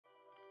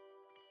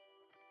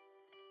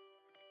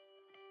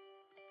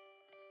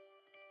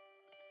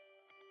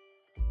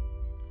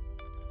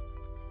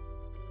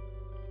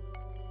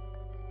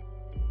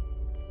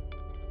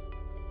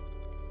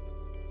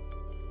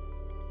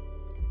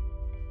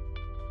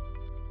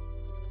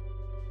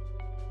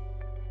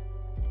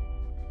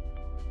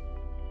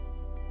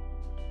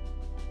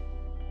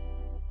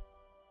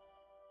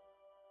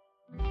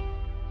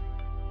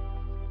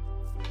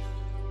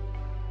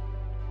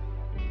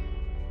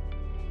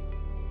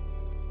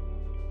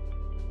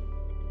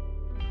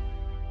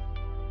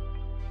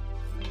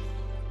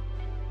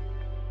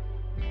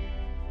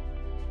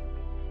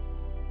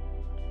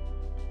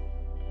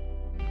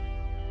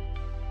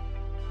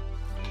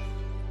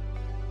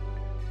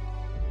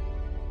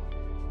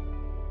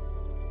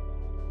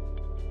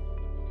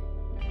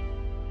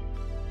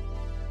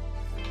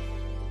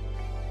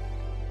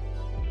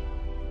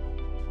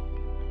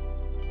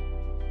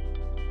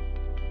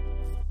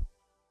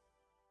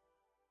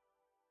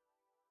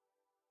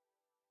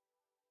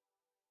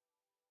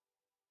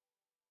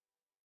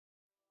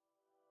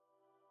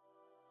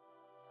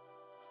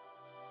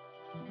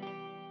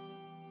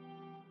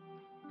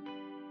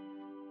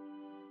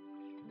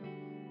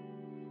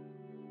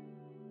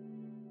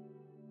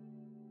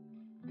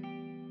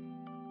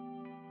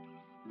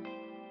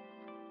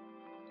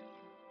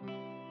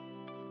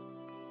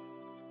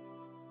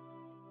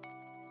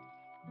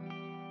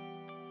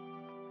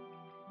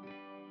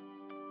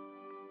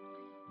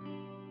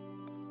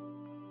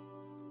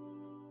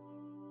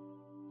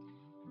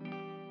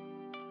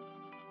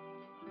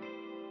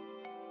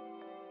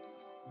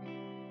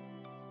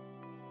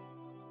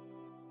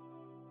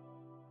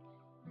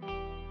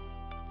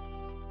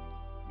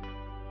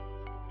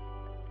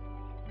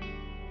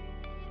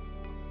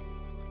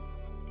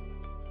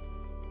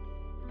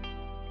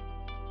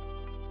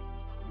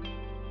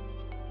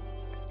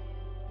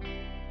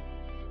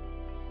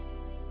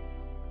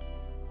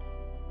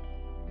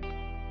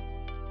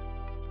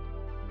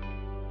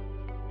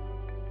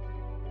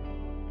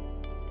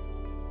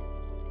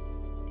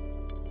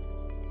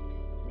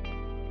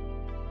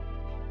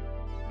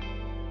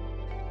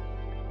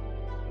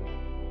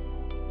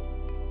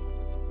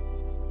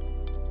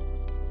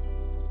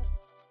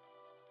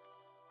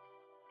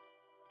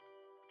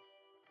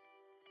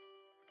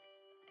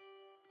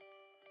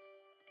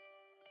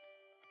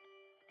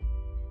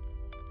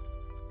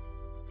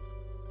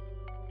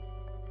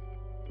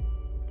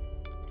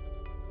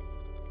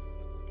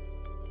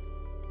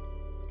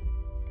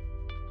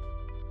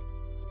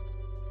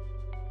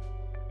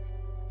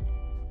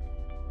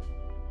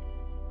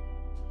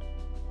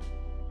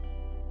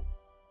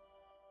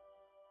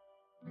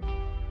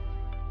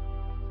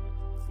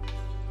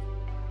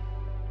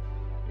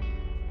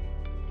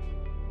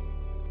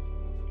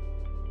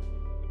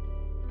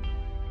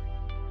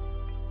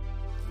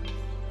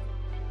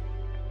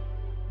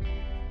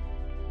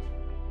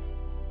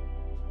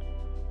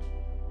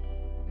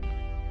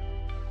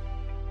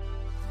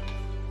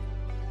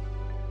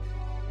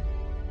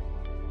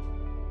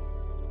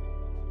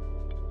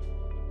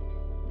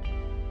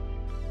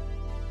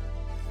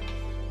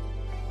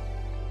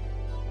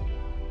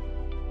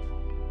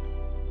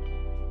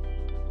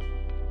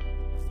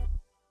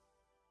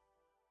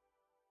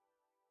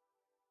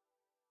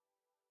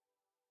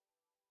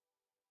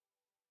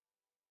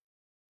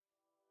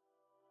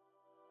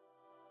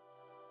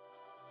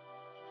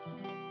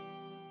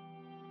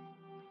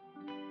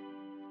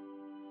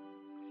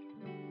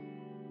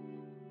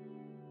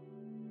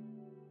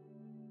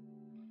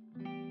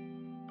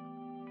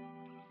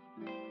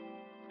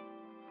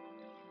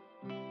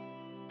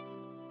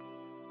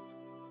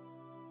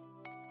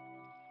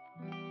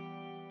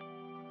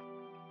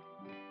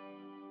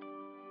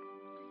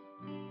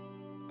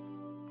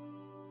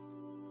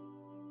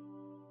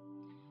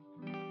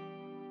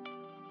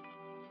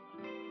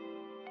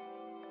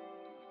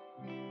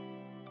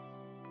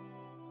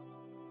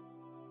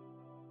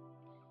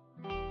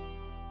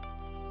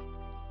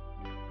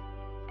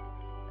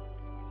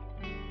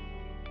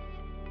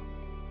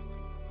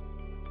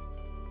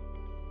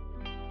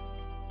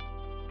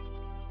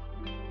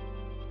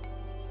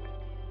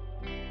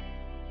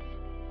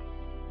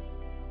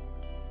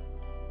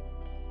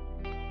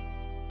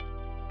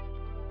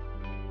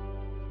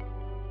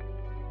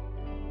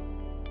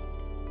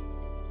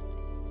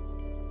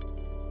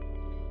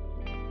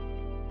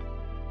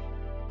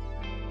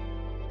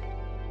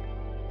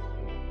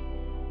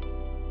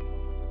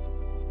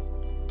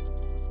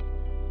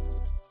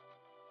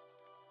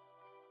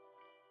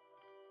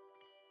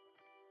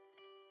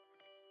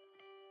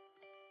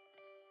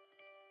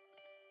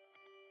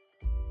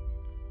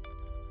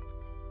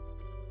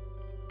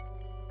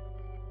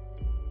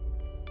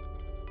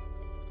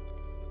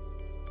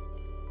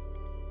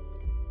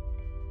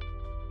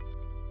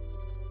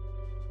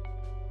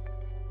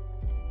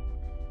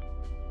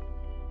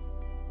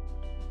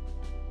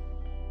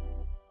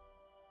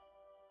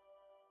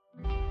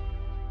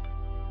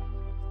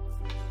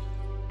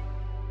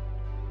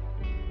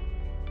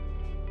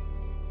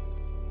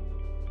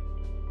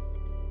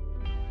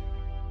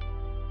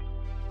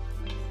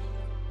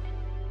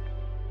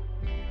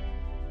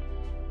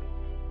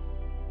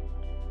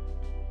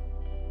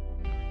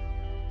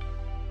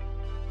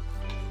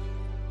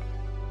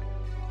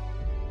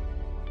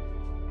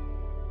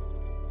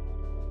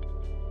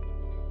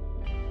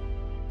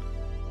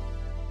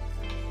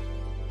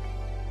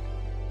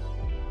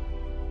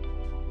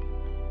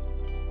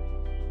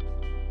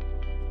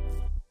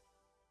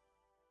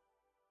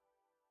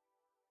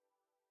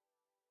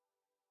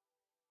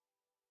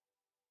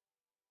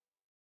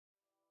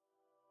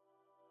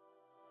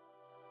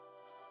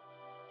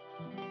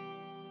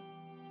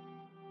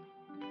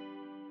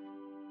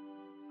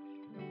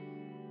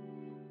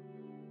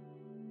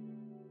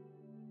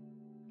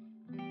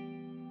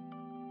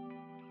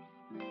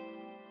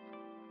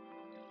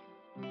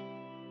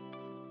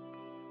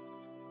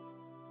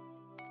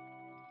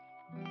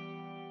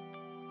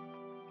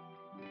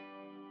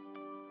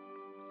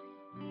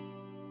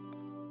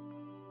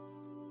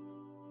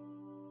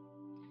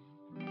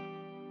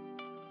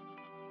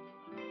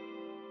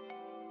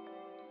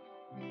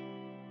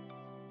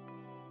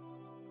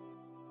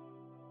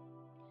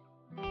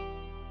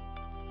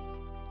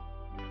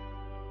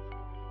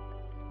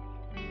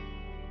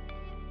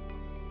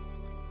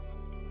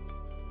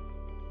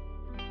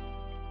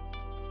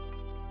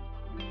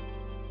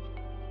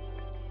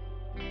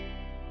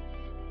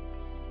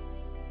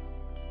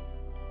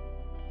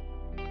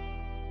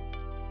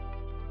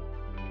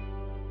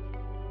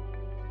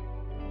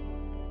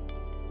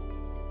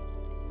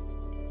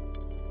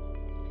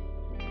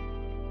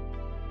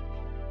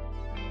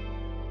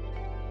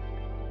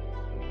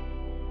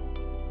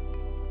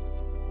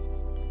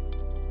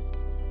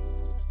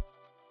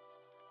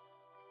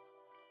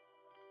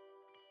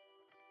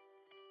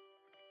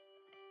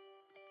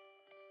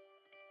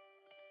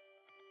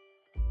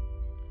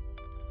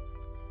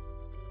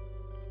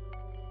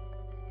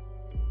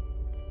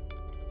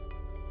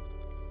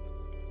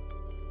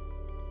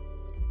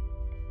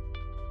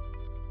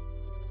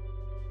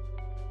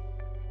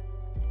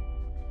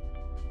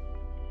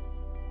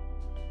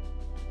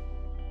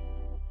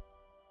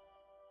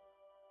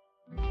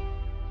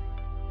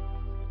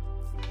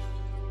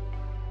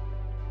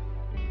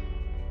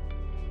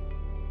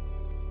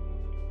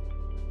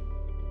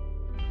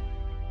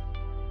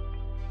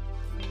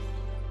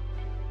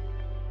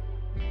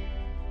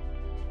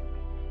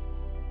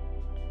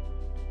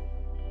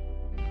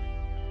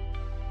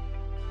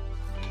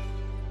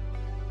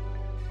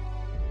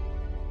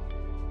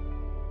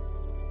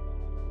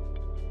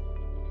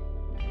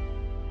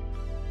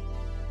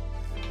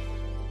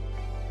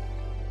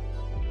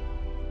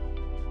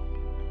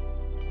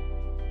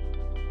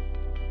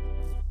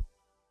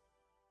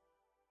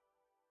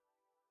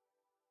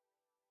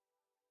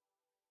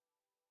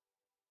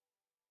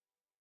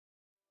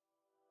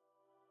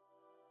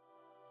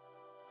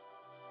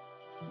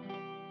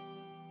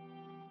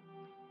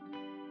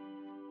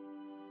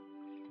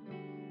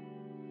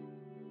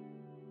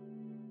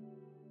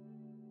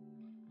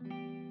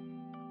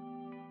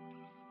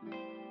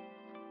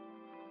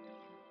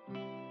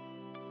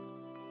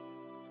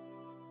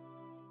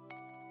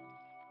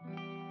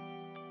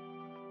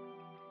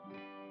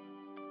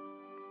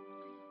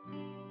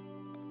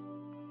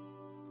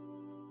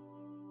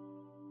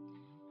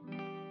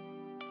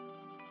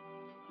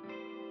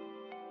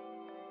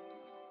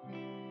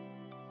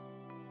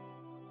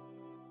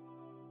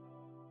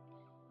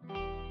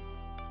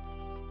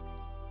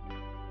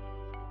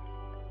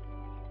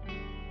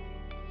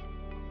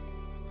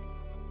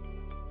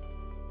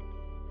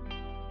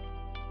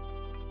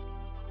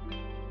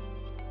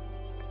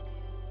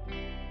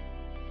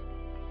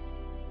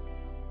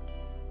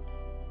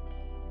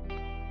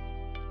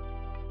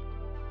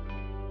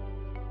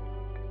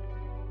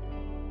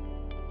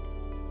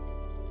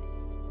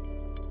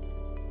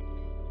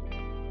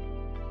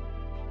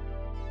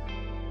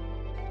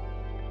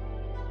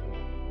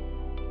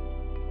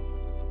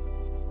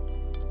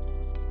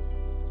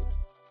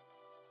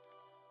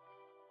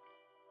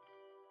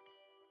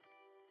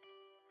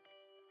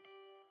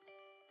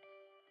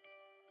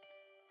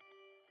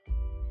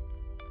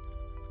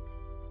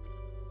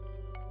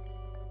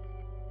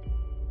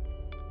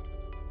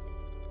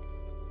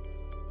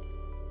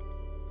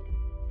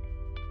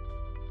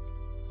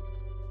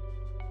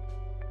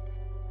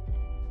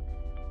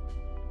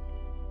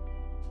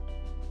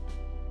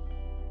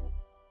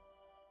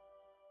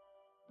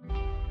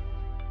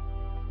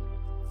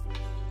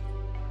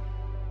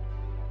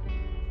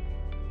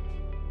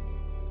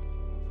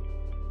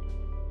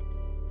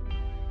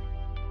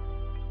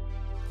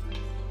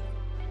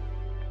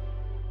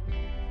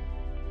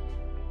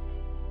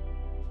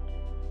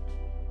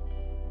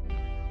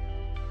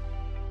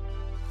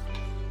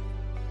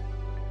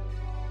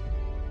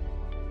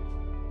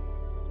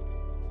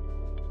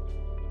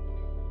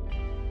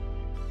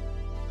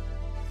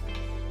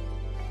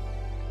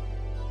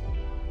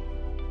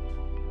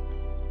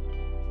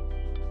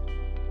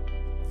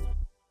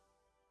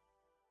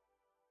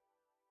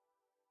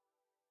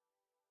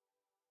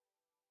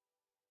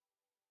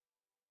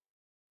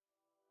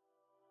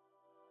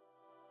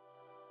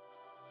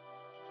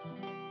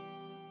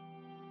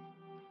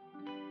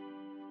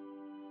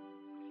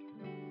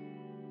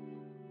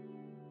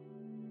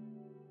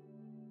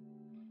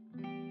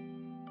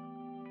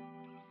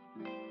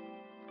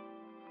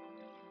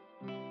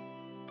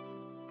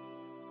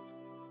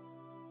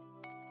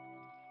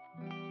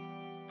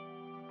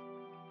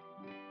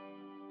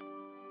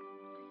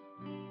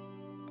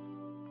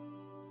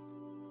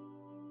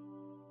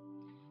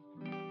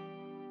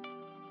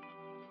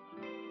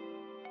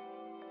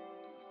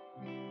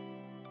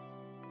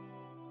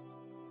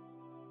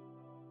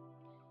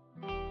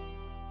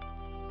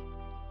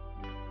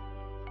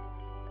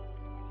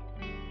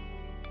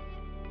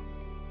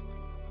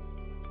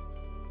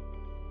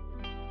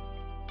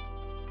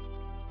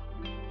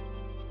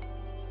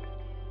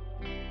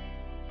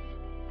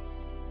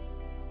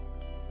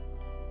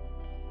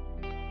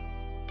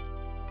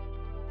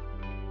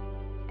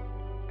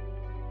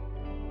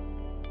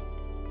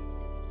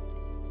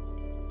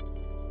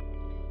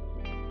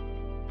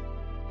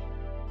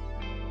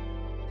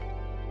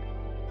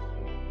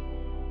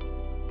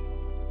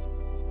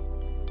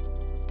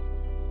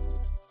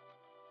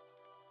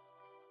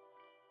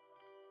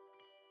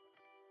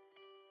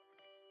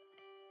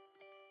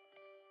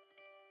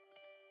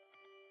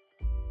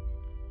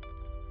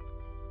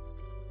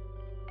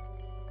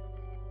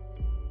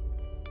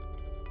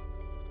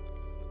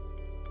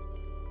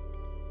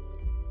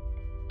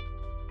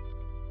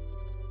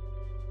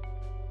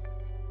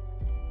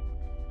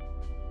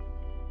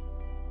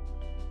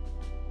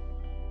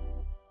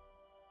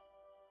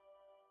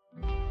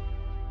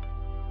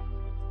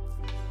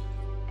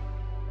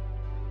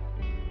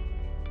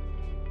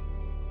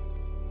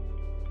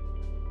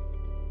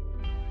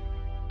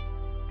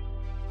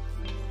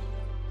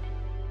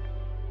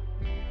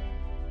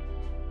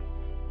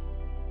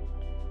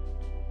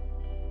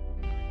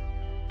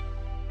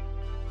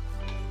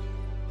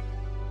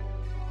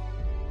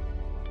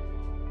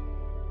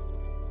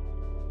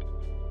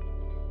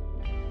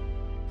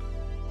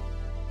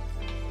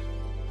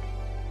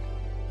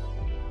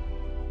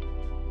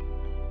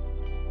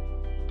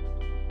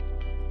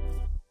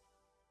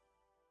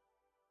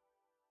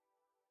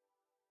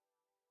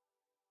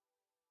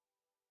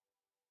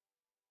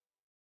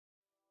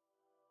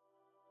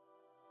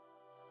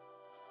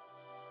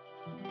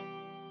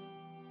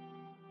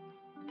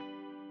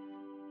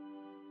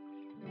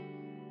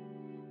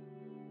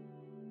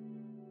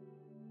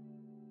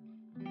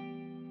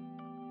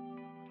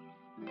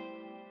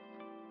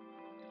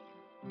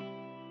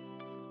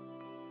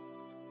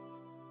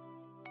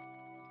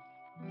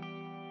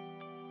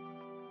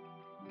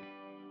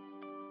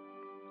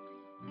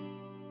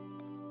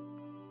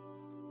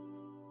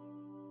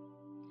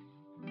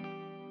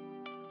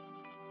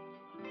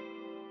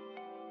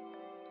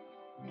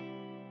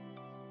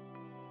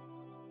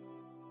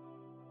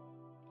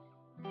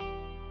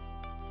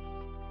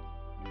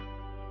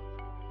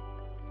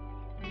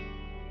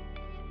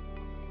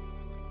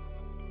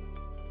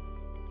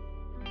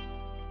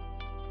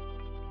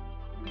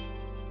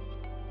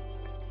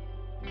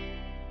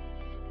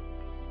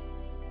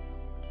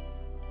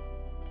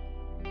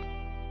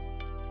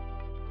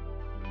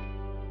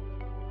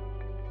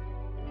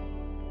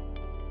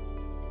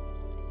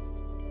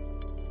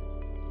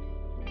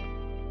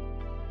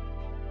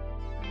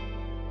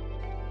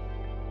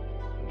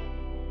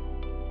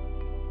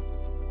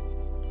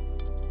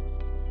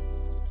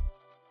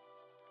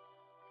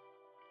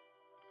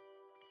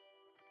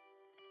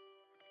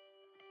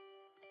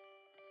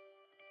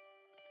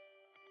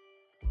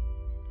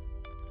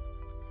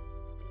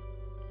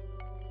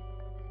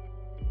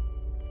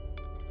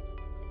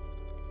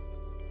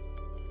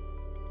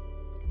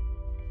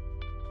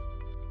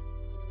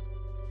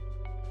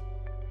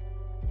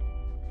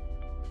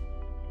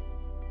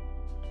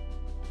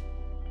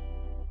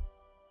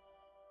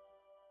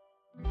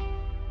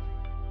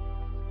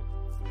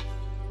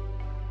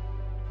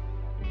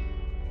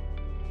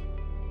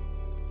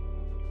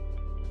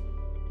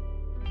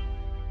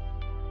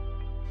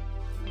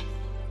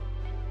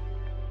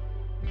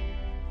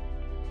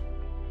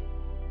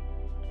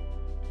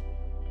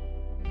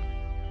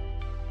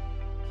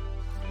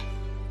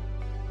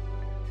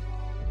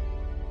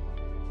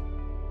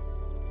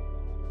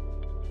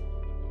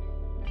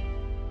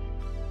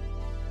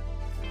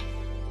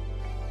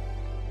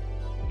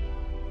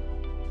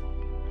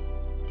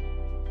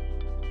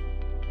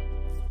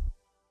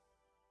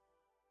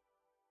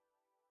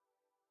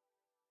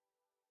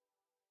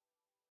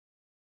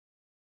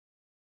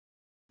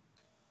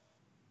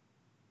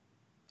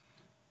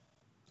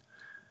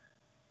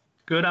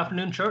Good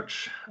afternoon,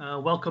 church.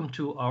 Welcome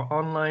to our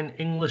online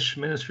English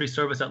ministry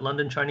service at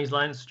London Chinese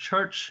Alliance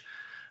Church.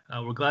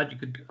 We're glad you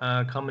could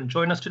come and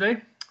join us today.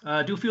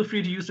 Do feel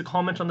free to use the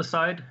comment on the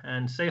side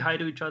and say hi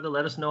to each other.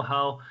 Let us know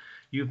how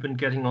you've been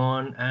getting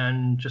on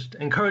and just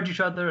encourage each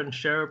other and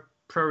share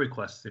prayer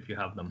requests if you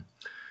have them.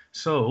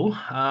 So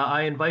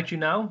I invite you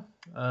now.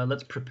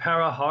 Let's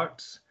prepare our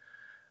hearts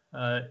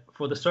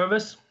for the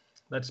service.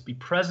 Let's be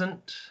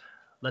present.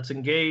 Let's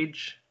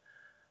engage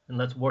and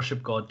let's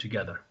worship God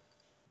together.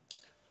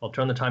 I'll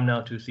turn the time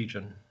now to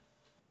Sijun.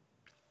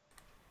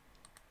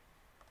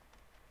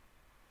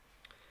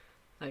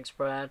 Thanks,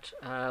 Brad.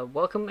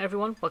 Welcome,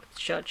 everyone. Welcome to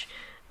church.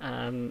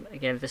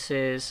 Again, this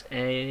is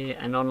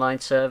an online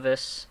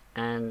service,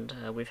 and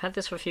we've had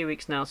this for a few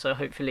weeks now, so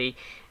hopefully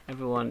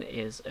everyone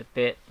is a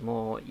bit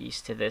more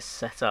used to this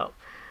setup.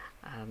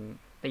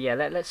 But yeah,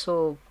 let's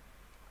all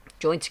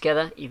join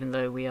together, even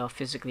though we are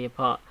physically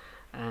apart,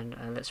 and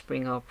let's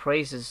bring our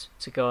praises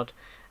to God,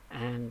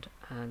 and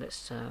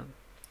let's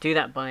do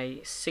that by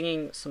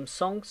singing some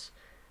songs,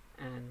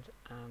 and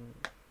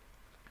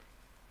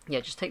yeah,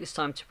 just take this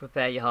time to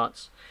prepare your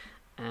hearts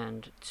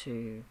and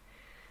to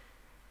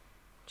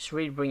just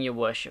really bring your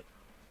worship.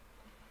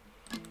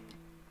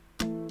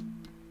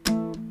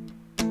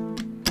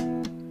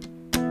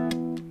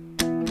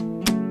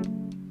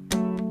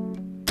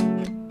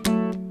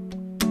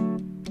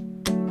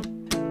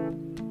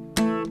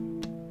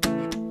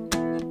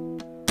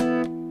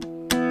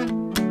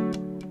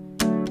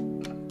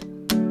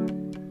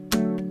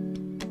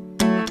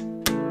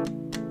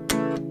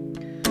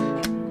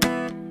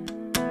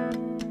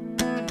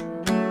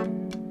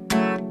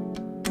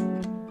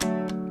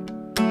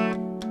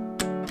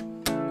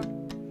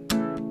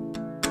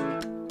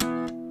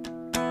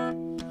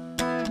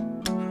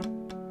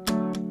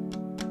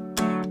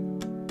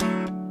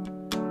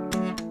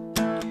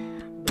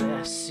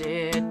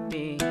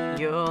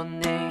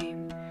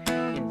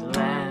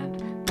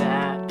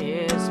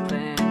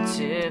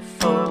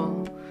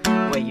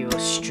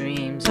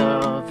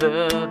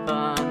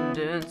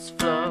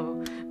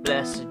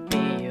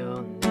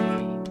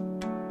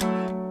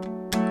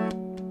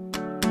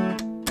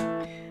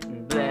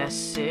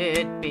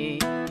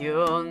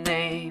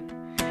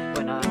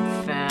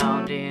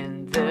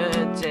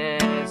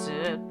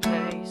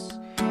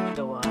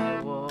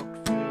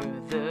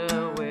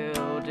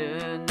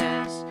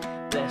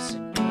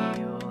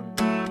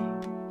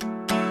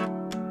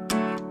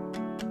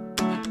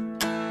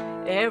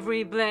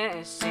 Every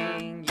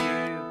blessing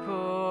you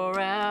pour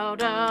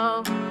out,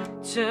 I'll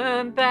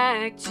turn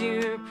back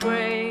to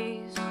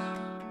praise.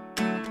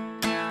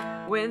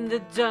 When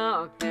the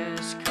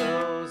darkness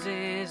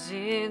closes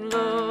in,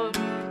 Lord,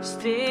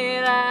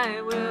 still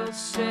I will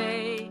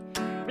say,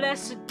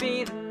 blessed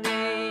be the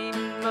name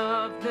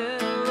of the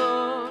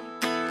Lord.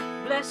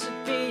 Blessed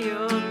be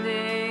your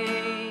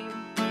name.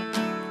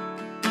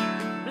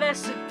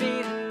 Blessed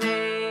be the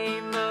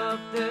name of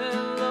the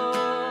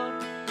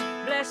Lord.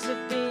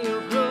 Blessed be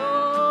your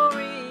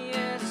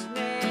glorious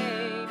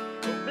name.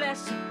 Oh,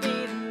 blessed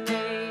be the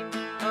name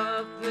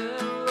of the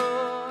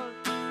Lord.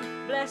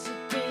 Blessed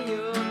be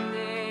your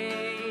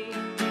name.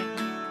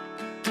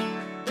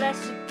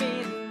 Blessed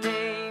be the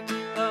name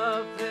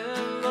of the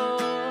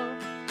Lord.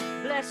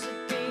 Blessed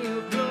be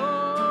your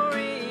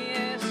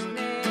glorious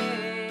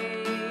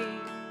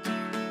name.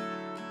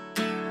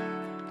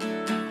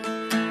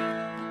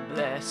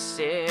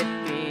 Blessed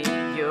be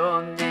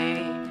your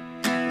name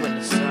when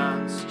the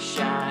sun's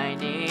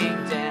shining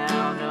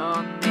down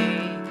on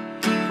me,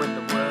 when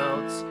the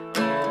world's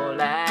all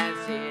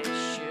as it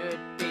should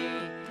be.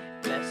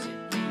 Blessed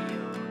be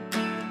your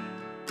name.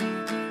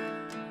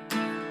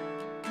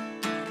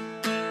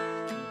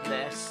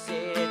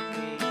 Blessed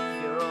be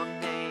your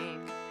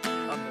name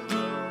on the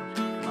road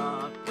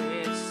marked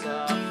with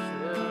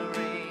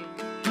suffering,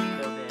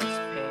 though there's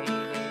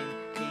pain in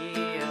the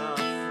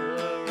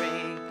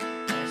offering.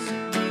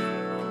 Blessed be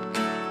your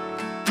name.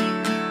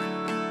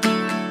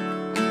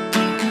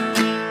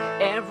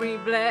 Every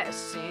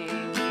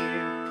blessing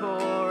you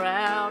pour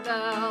out,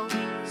 I'll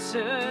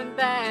turn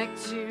back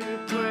to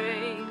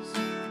praise.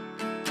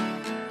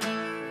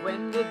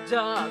 When the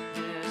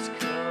darkness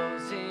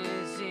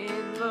closes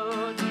in,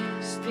 Lord,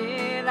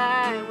 still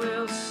I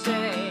will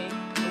say,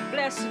 oh,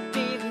 blessed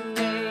be the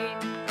name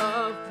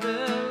of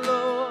the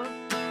Lord.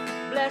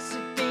 Blessed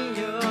be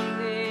your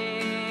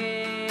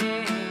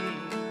name.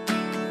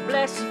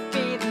 Blessed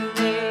be the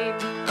name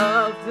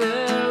of the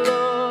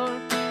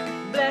Lord.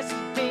 Blessed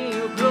be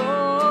your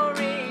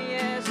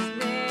glorious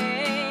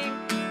name.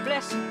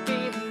 Blessed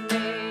be the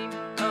name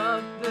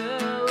of the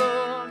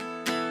Lord.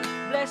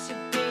 Blessed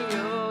be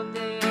your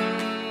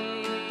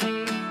name.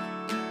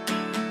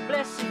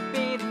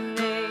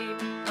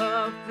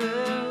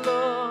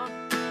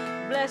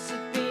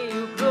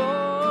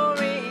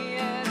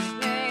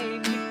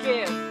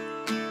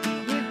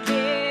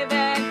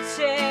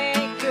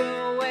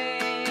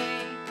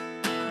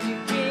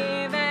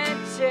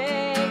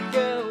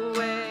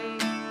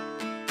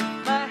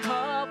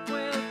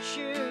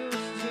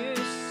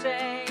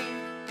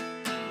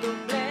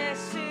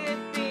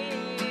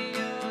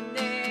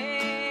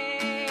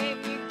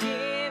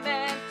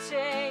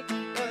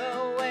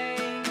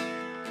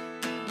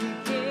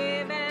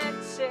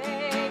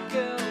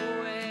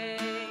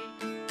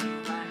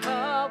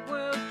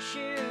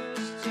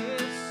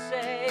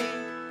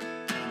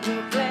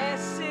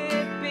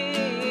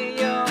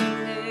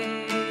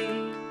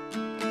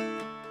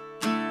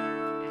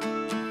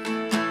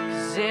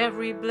 'cause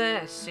every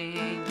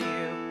blessing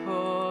you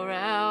pour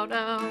out,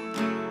 I'll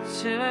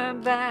turn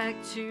back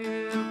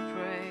to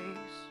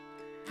praise.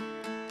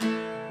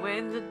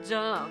 When the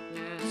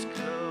darkness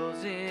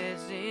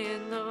closes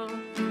in, Lord,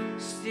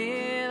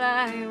 still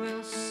I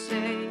will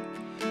say,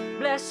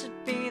 blessed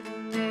be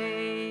the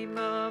name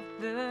of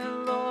the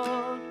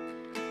Lord,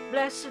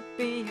 blessed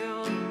be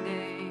your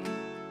name.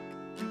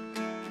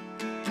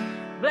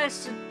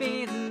 Blessed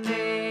be the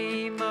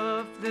name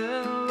of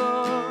the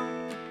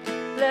Lord,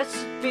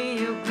 blessed be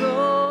your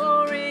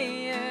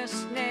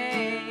glorious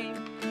name.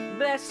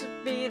 Blessed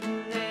be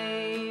the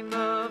name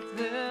of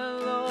the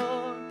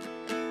Lord,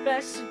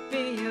 blessed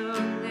be your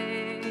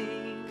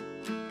name.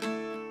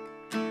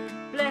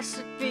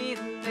 Blessed be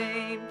the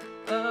name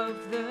of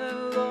the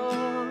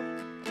Lord,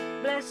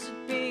 blessed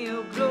be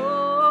your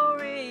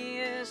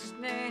glorious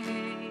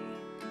name.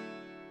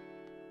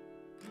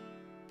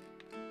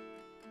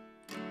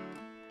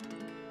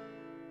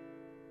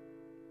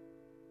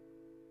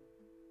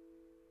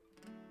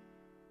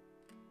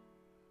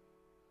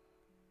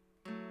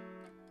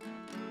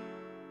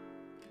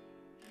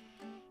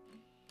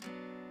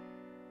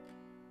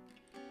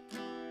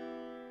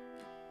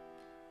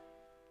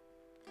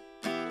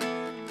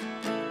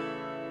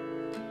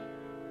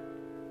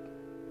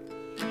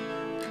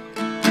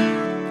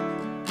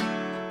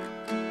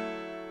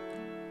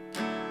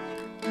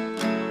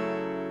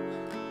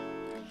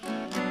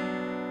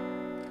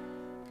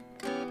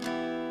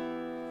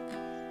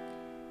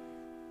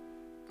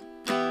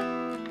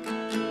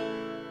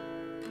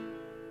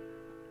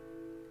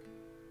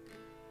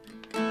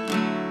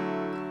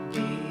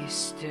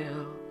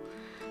 Still,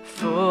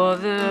 for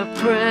the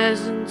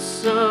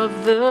presence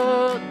of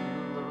the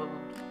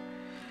Lord,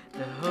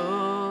 the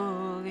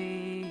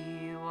Holy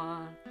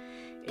One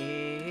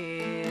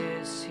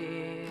is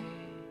here.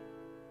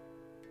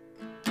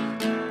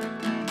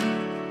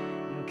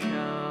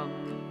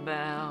 Come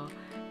bow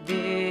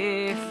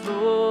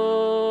before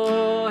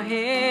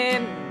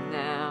Him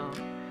now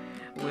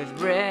with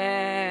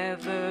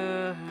reverence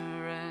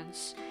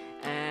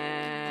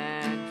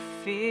and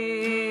fear.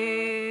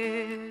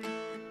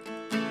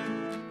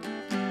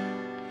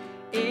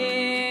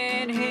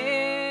 In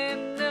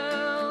Him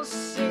no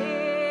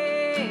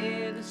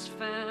sin is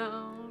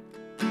found.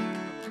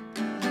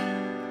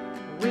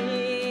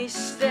 We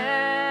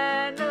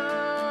stand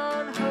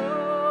on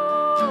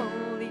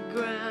holy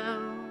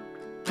ground.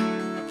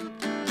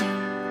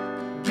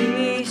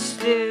 Be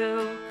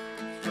still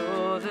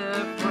for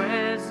the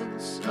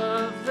presence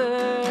of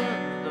the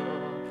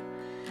Lord,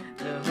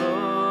 the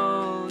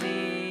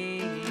Holy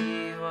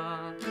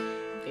One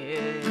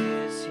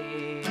is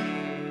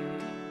here.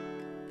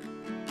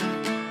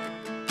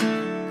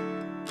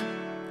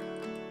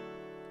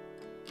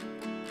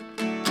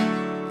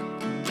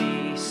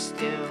 Be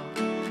still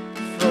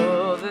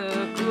for the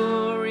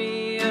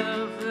glory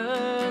of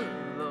the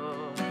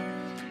Lord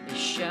is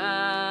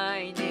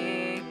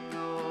shining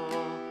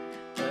all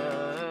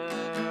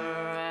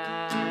around.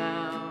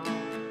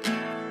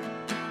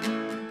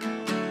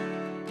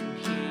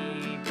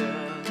 He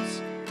burns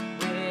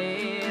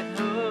with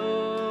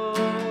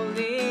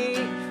holy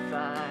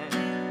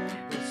fire,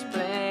 with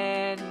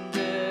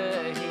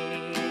splendor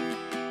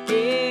He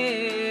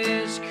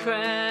is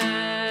crowned.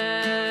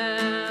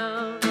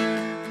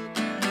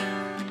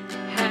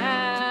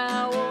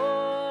 How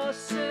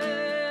awesome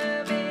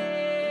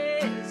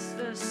is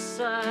the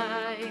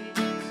sight,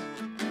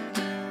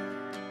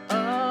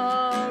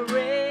 a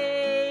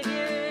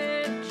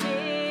radiant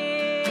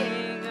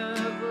King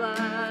of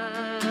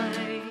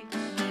light.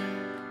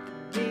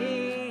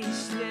 Be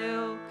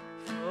still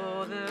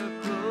for the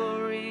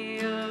glory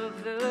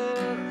of the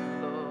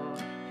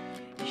Lord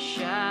is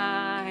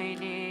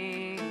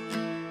shining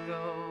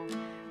all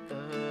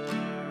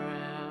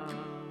around.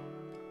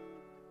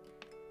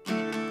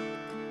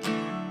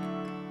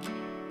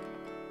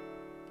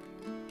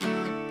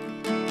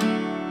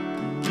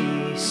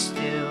 Be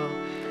still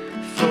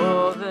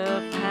for the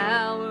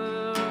power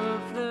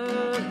of the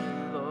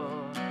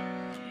Lord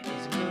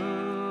is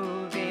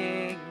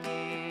moving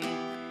in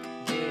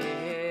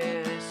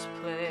this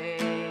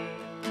place.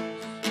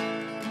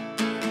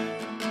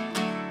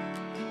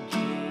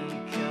 He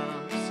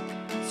comes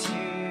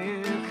to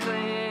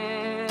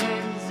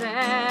cleanse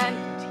and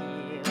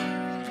heal,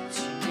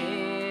 to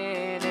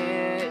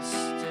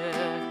minister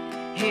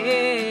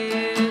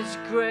His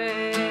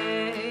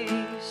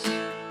grace.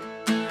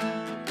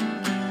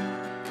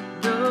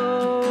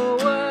 No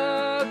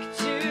work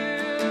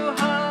too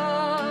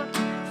hard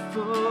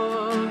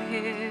for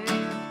Him.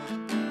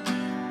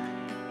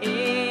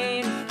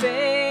 In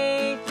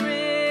faith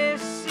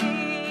receive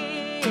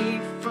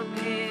from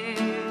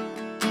Him.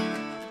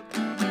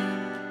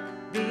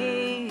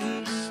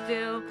 Be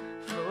still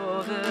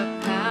for the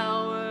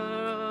power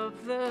of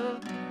the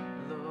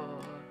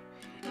Lord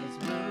is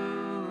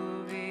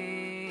moving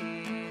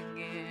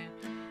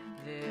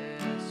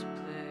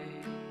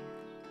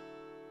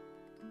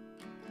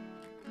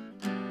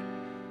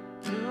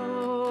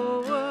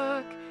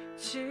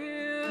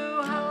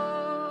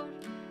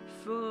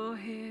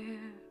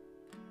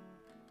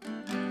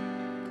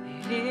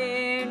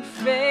in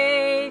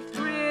faith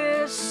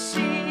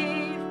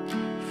receive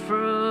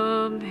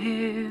from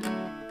Him.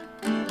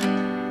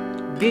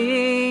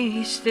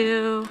 Be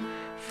still,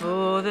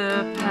 for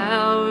the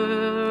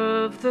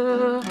power of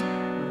the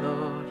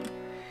Lord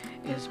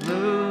is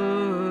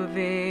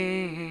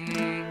moving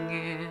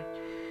in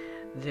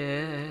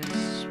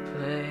this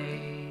place.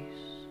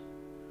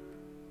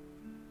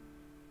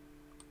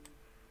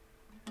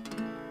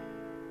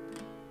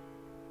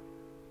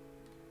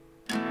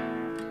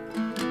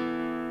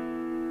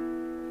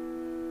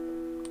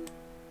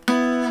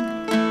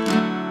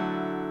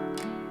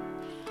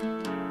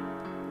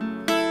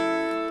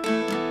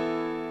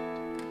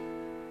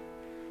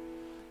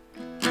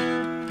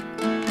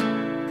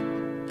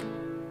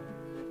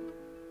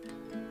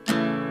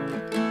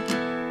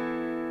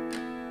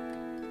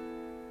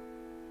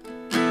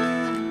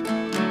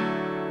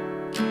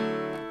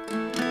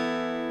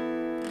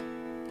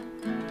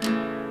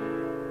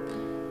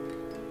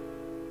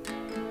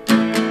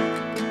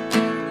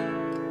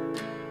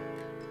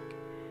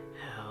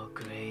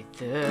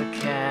 The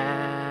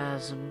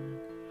chasm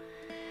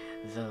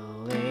that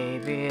lay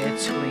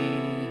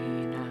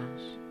between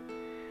us,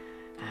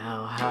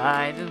 how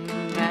high the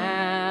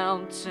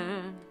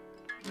mountain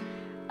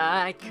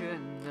I could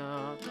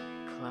not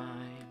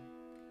climb.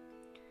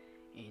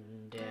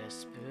 In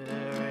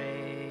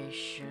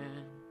desperation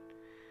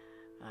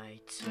I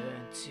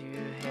turned to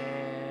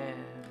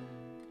heaven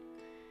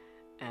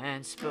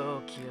and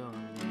spoke your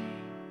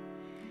name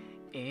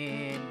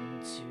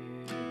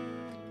into the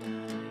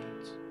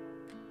night.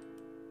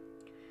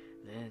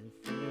 Then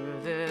through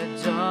the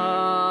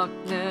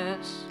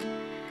darkness,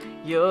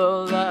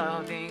 your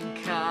loving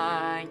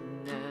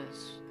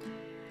kindness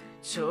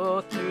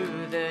tore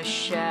through the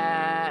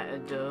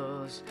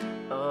shadows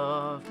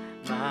of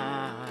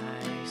my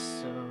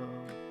soul.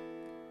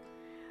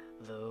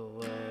 The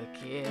work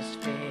is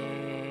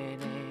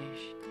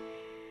finished,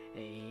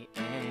 the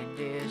end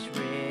is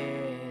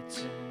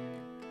written.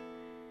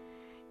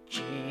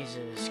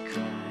 Jesus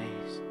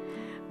Christ,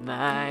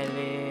 my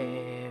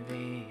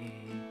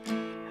living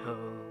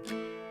hope.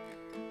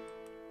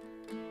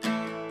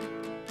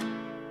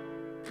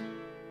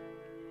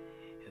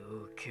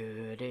 Who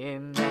could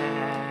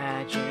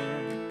imagine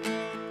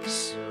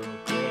so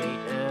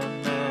great a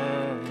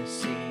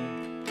mercy?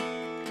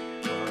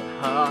 What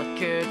heart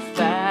could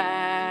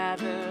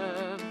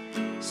fathom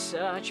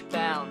such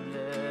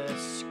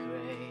boundless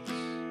grace?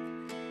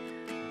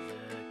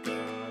 The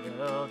God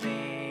of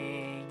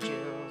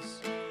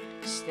angels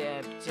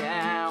stepped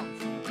down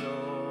from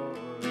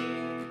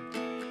glory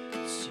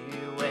to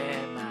wear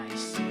my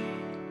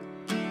sin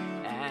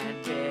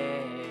and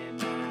bear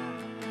my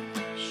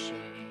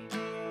shame.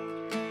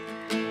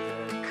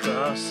 The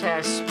cross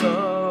has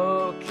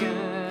spoken,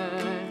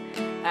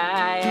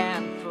 I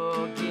am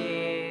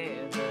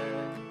forgiven.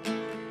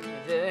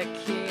 The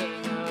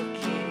King of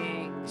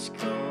Kings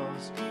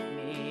calls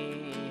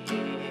me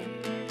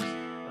his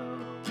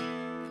own.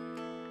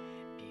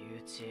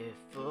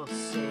 Beautiful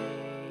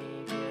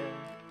Savior,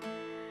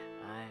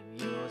 I'm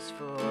yours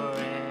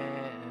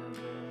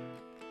forever.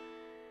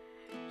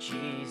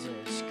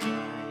 Jesus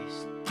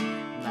Christ,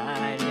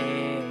 my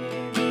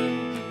living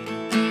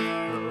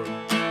hope.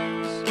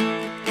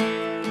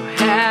 Oh,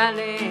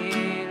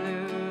 hallelujah,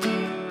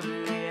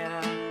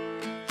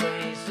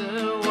 praise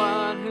the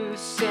one who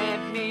set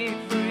me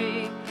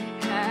free.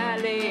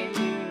 Hallelujah,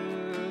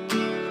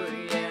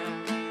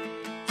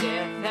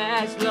 death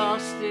has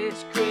lost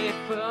its grip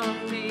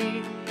on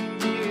me.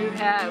 You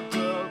have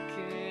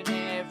broken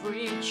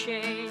every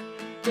chain.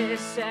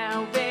 There's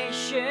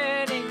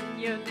salvation in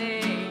your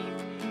name,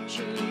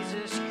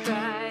 Jesus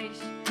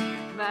Christ,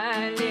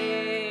 my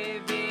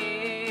living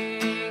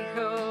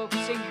hope.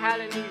 Sing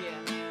hallelujah,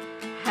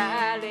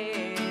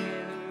 hallelujah,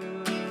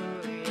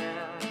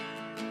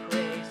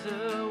 praise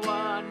the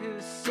one who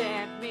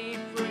set me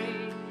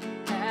free.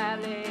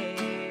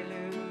 Hallelujah,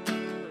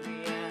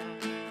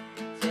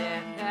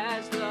 death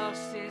has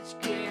lost its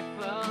grip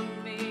on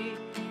me.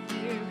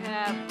 You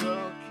have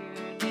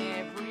broken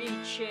every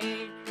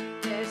chain.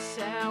 There's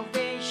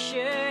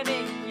salvation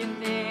in your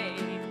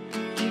name,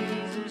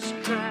 Jesus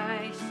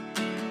Christ,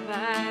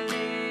 my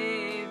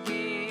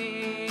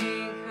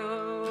living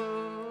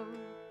hope.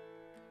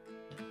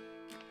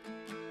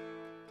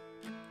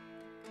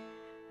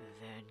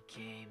 Then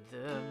came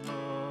the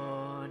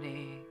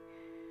morning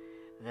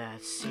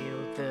that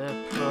sealed the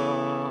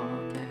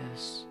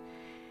promise.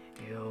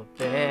 Your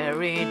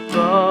buried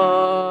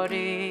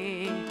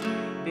body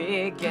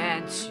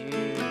began to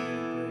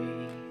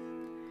breathe,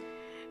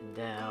 and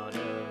out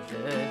of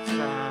the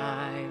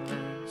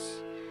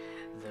silence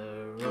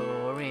the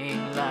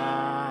roaring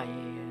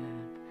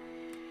lion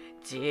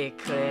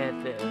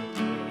declared the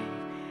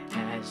grave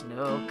has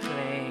no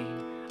claim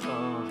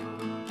on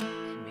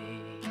me.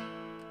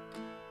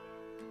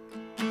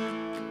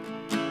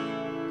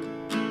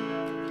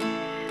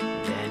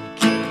 Then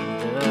came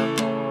the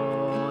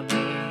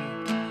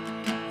morning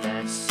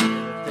that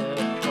sealed the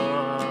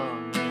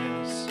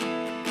promise.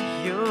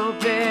 Your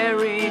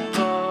buried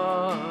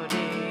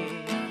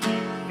body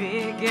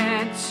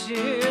began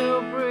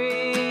to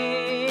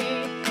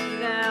breathe.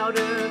 And out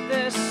of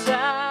the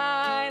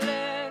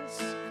silence,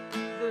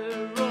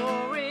 the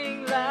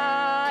roaring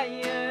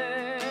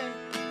lion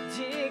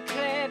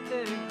declared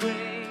the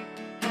grave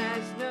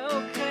has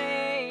no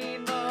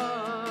claim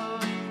on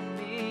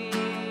me.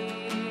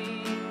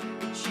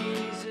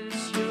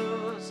 Jesus,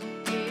 yours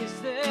is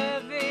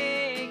the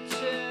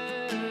victory.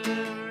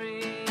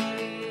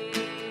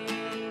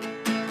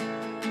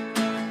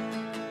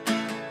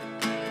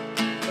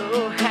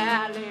 Oh,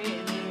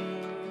 hallelujah.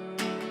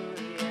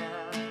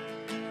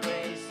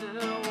 Praise the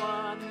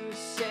one who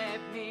set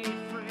me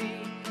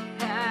free.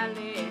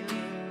 Hallelujah.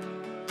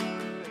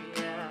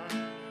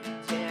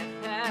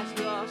 Death has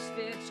lost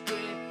its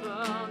grip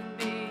on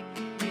me.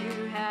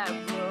 You have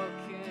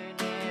broken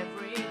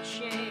every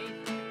chain.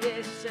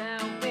 There's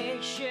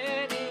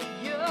salvation in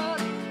your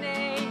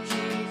name,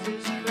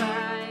 Jesus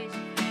Christ,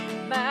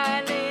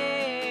 my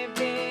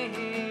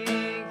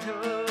living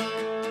hope.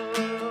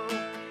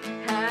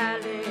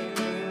 Hallelujah.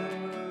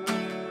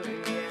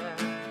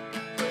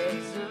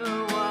 Praise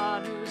the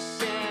one who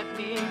set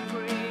me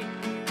free.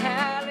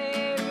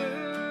 Hallelujah.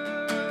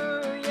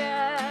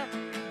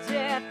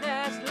 Death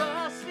has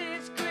lost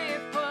its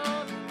grip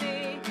on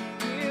me.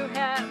 You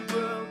have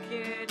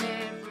broken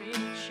every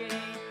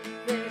chain.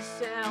 There's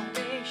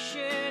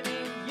salvation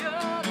in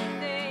your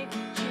name,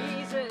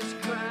 Jesus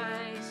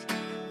Christ,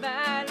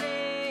 my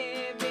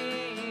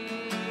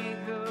living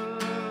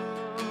hope.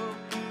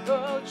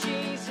 Oh,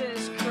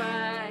 Jesus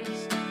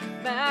Christ,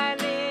 my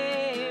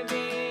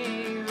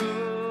living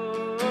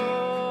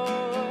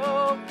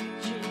hope.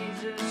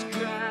 Jesus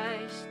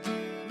Christ,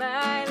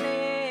 my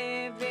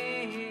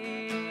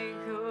living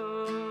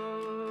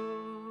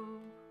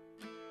hope.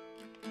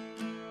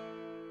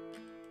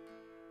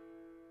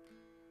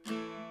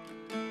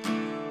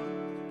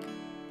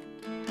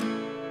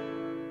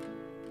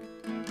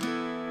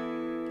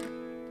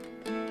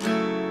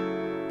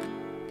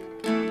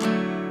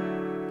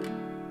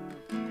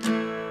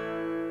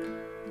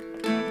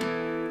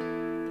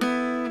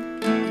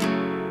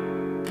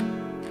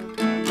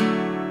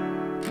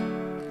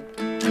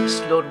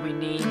 Yes, Lord, we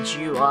need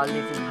you, our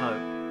living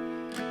hope.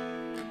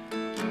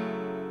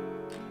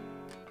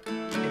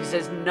 Because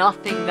there's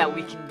nothing that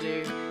we can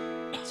do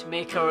to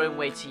make our own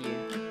way to you.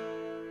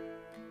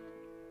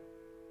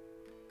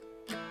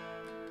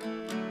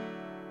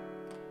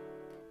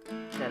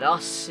 That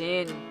our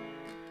sin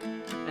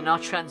and our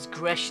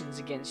transgressions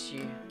against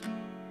you,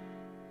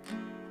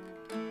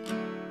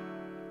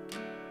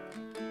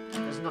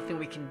 there's nothing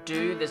we can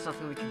do, there's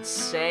nothing we can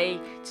say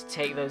to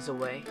take those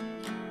away.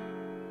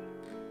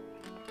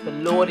 But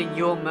Lord, in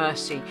your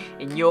mercy,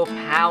 in your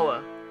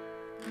power,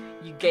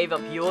 you gave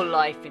up your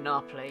life in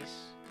our place,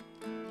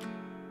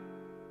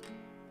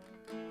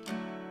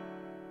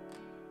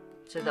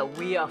 so that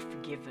we are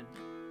forgiven.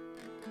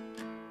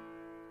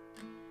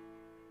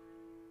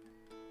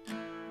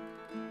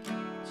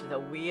 So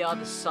that we are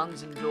the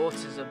sons and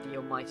daughters of the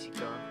Almighty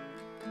God.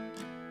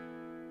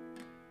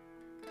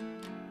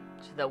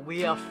 So that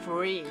we are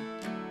free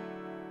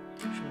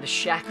from the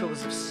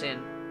shackles of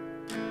sin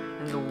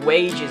and the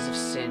wages of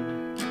sin,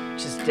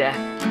 which is death.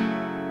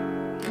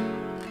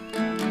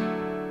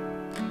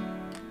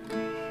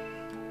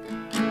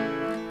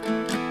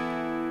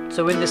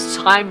 So in this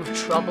time of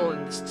trouble,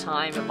 in this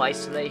time of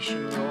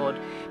isolation, Lord,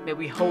 may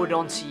we hold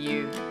on to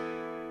you.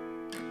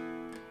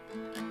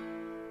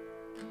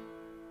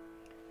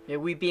 May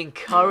we be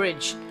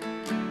encouraged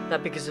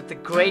that because of the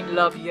great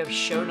love you have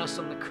shown us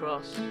on the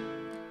cross,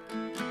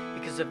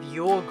 because of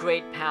your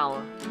great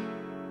power,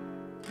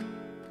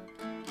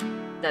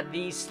 that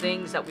these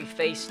things that we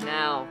face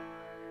now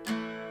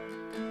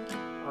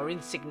are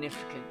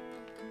insignificant.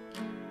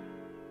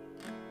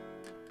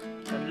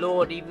 And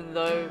Lord, even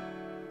though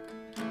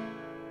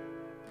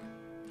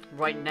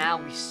right now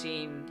we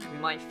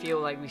might feel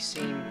like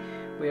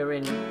we're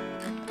in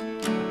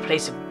a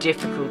place of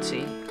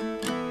difficulty,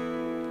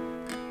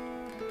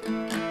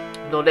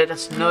 Lord, let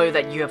us know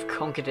that you have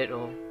conquered it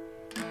all.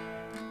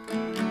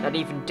 That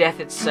even death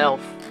itself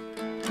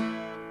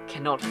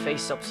cannot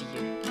face up to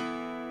you.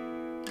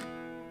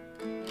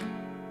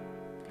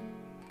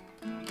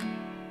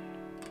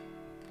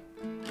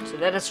 So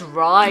let us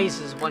rise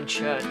as one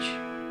church.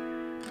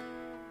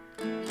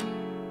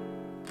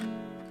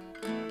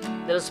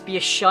 Let us be a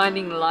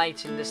shining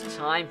light in this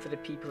time for the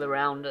people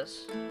around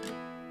us.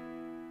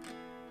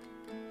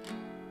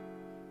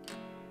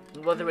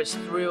 And whether it's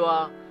through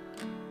our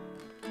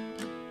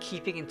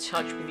keeping in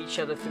touch with each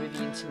other through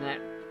the internet,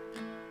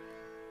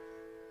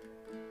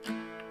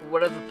 or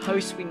whatever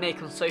posts we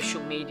make on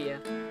social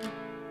media,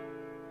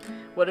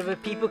 whatever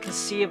people can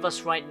see of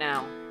us right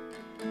now,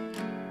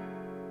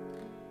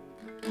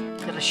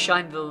 let us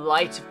shine the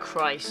light of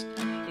Christ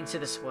into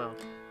this world.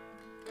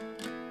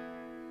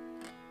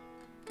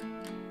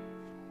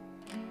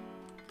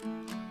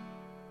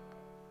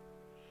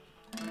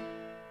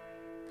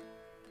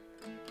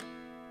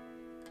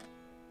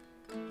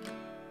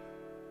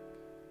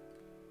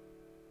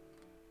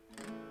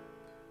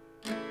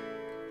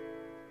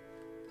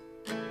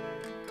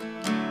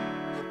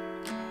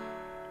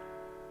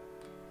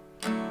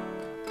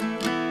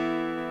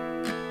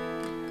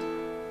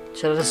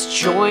 So let us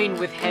join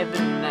with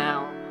heaven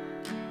now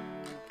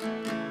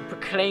and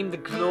proclaim the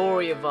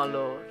glory of our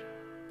Lord.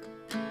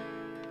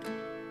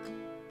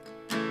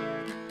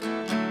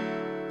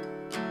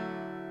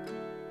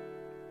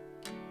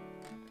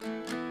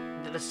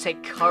 Let us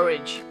take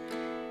courage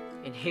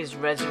in His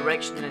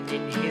resurrection and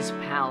in His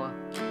power.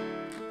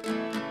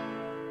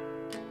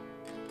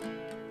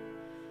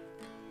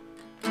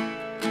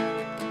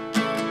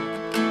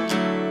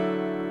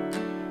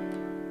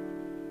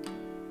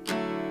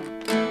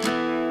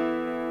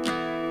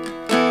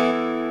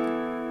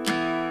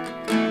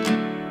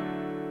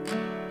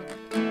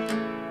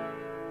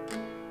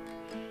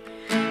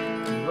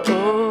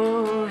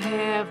 Oh,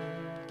 heaven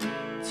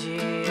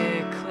declares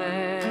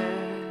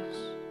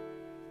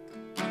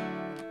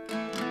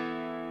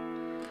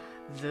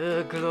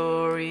the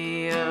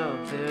glory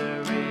of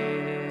the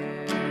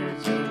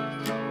risen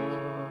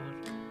Lord.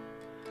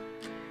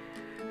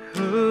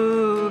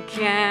 Who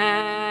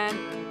can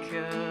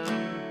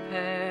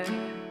compare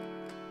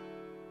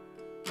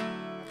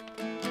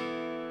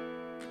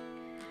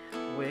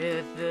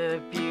with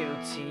the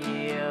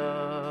beauty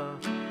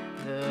of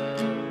the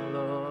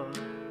Lord?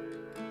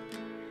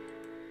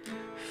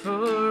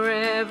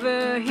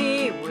 Forever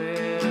He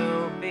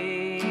will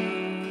be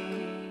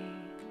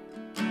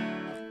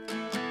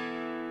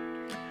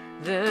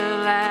the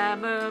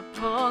Lamb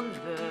upon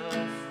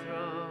the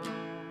throne.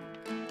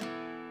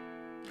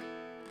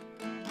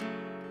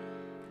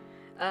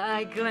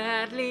 I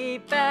gladly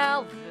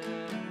bow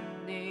the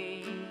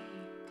knee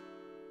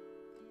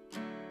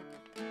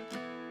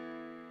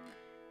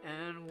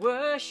and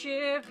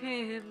worship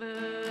Him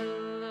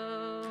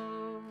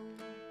alone.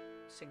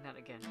 Sing that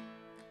again.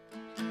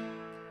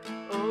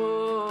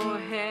 Oh,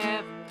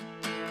 heaven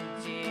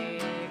declares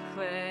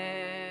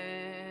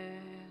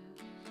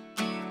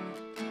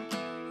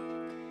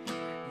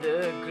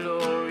the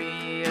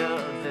glory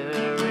of the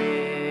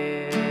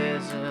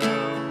risen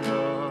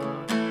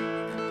Lord.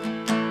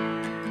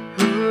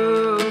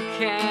 Who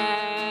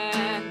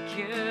can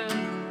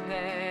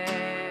compare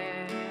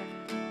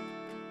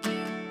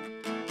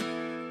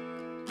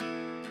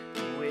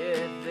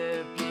with the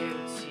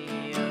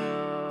beauty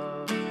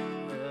of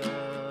the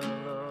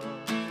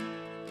Lord?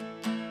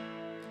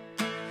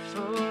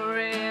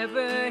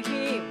 Forever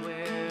He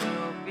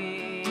will be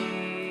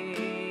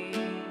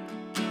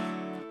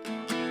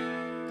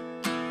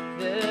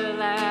the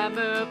Lamb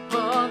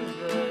upon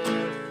the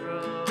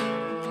throne.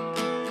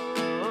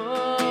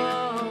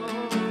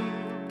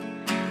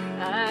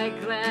 I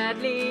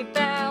gladly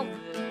bow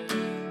the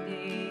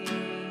knee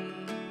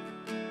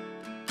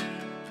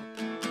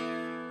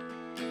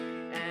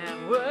and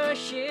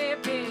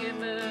worship Him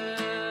alone.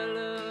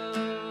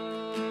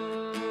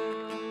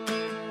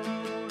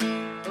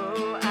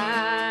 Oh,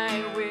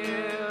 I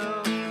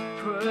will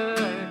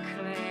proclaim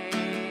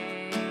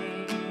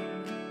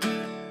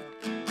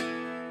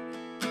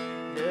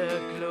the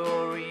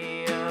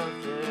glory of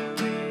the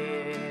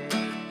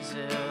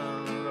risen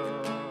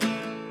Lord,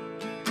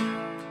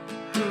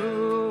 who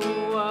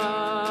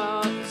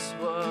once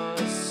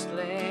was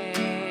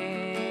slain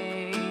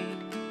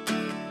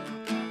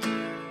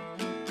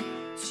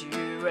to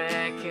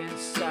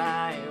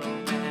reconcile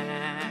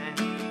man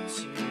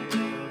to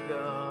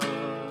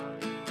God.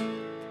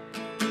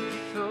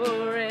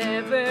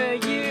 Forever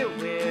You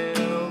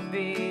will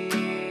be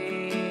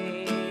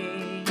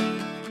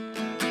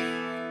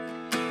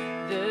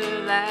the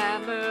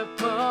Lamb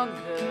upon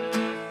the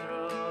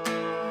throne.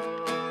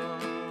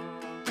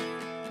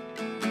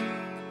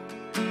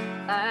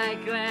 I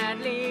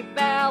gladly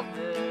bow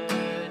the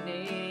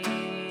knee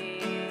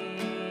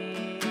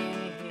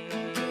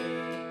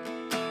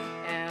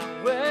and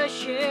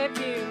worship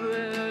You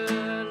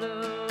alone.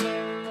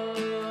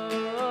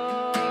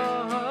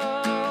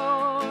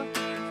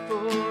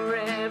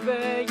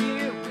 Forever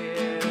You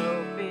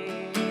will be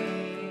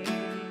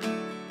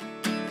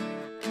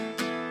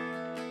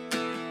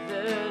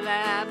the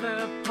Lamb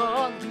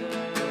upon the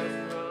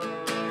throne.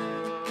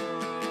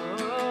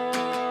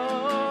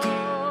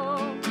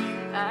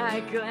 I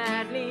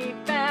gladly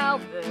bow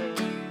the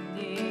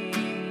knee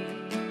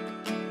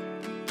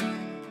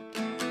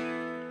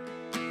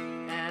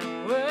and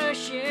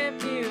worship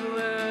You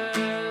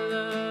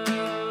alone.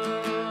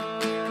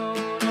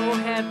 Oh,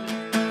 heaven,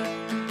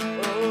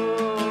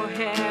 oh,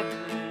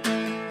 heaven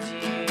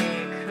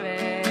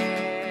declares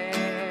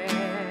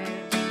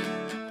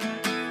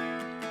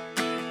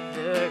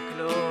the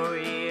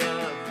glory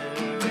of the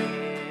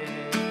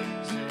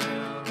risen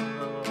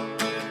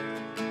Lord.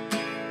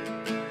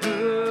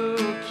 Who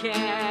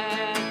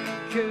can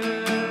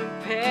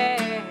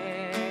compare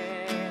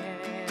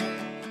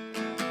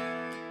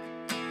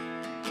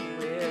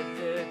with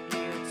the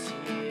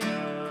beauty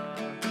of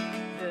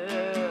the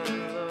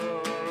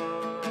Lord?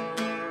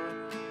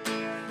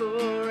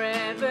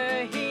 Forever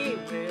He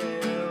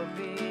will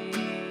be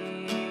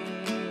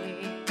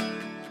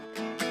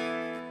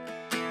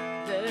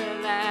the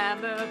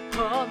Lamb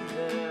upon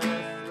the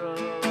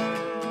throne.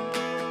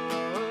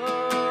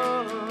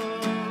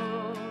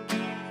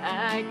 I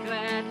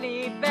gladly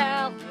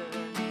bow the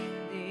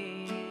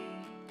knee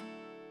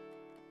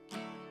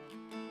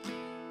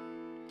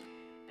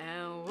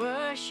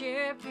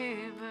worship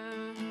him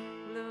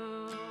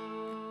alone.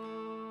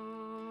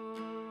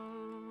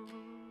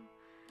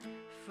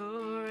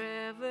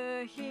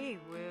 Forever he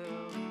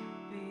will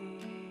be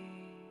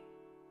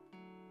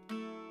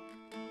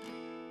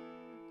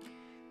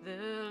the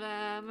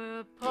Lamb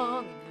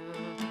upon the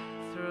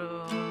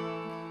throne.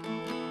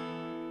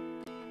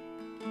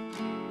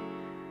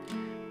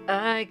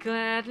 I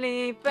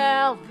gladly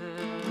bow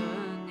the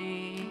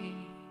knee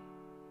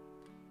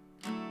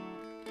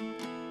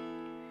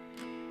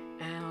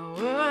and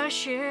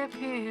worship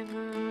him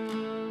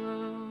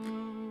alone.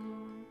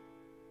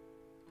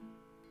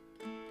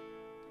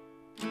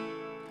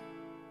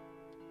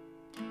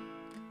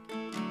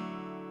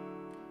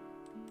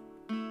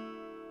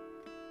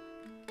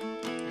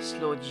 Yes,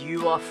 Lord,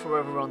 you are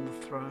forever on the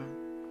throne.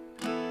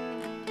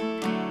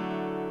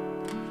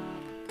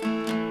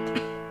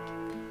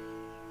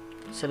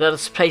 So let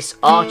us place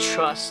our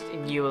trust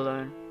in you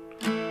alone,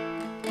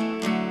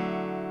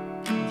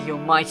 the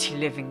almighty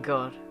living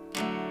God.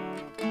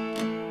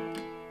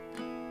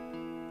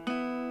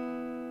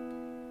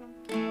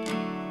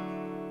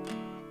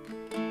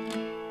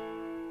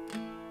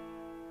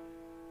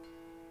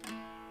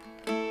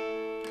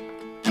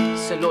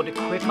 So Lord,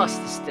 equip us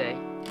this day.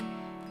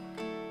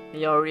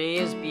 May our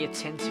ears be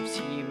attentive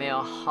to you. May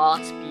our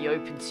hearts be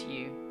open to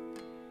you.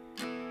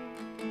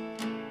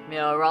 May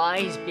our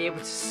eyes be able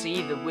to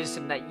see the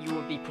wisdom that you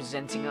will be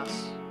presenting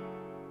us.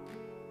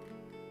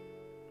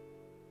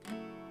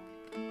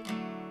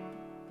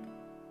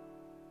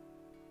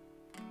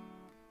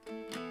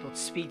 Lord,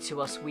 speak to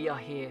us. We are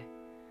here.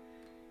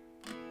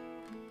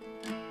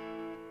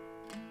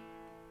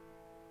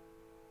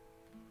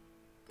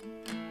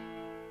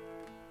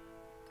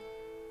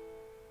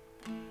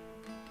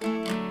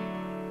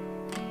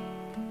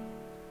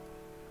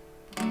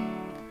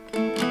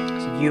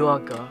 So you are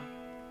God.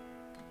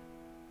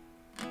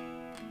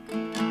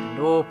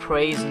 All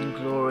praise and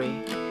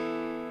glory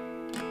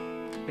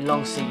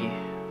belongs to you.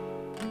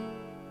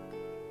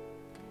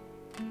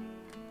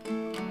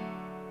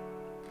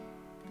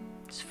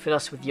 So fill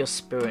us with your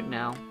spirit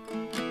now,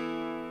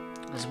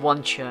 as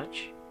one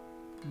church.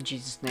 In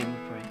Jesus' name we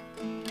pray.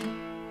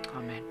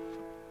 Amen.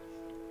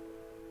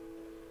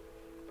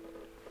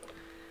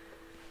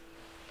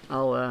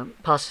 I'll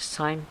pass this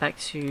time back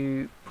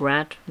to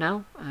Brad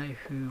now,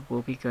 who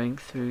will be going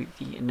through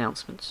the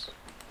announcements.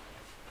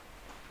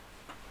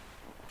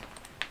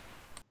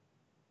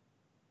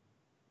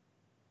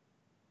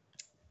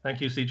 Thank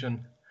you,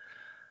 Sijun.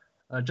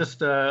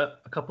 Just a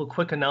couple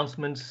quick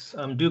announcements.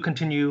 Do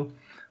continue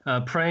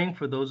praying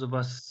for those of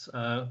us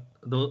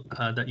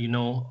that you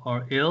know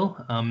are ill.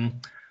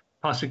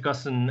 Pastor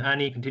Gus and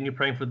Annie, continue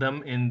praying for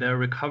them in their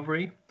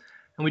recovery.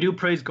 And we do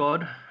praise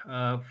God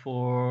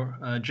for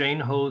Jane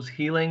Ho's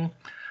healing.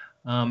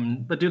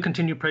 But do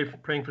continue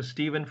praying for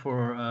Stephen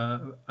for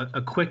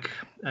a quick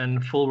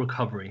and full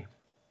recovery.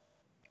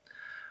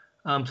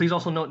 Please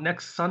also note,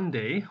 next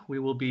Sunday, we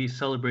will be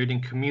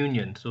celebrating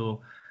communion. So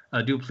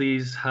do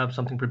please have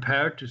something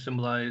prepared to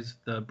symbolize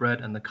the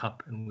bread and the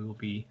cup, and we will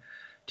be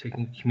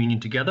taking communion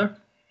together.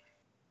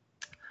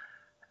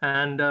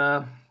 And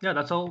yeah,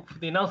 that's all for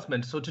the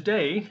announcement. So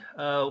today,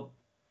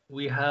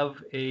 we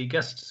have a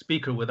guest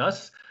speaker with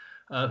us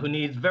who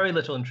needs very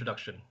little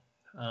introduction.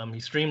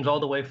 He streams all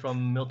the way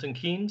from Milton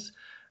Keynes.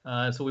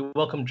 So we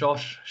welcome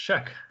Josh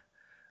Sheck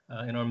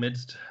in our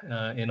midst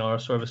in our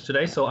service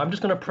today. So I'm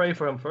just going to pray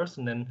for him first,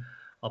 and then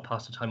I'll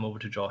pass the time over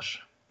to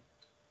Josh.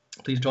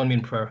 Please join me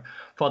in prayer.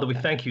 Father, we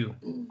thank you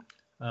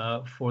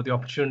for the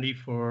opportunity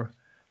for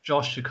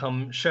Josh to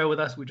come share with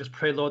us. We just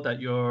pray, Lord,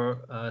 that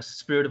your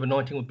spirit of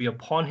anointing would be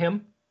upon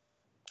him,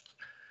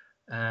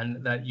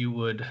 and that you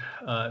would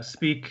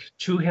speak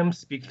to him,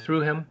 speak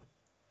through him.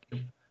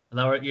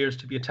 Allow our ears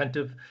to be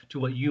attentive to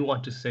what you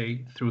want to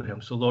say through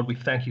him. So, Lord, we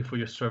thank you for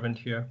your servant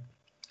here.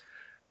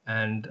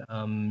 And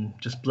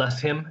just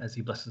bless him as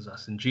he blesses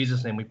us. In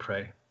Jesus' name we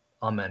pray.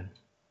 Amen.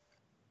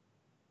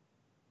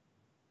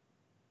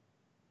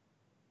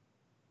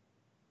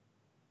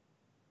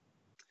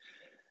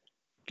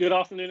 Good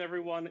afternoon,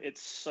 everyone.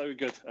 It's so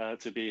good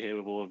to be here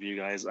with all of you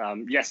guys.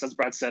 Yes, as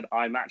Brad said,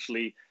 I'm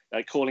actually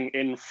calling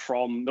in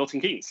from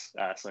Milton Keynes.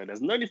 So there's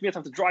no need for me to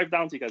have to drive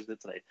down to you guys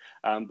today.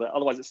 But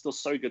otherwise, it's still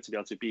so good to be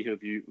able to be here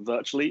with you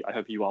virtually. I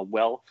hope you are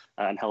well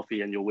and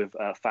healthy, and you're with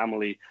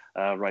family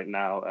right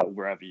now,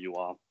 wherever you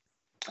are.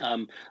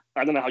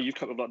 I don't know how you've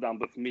coped with lockdown,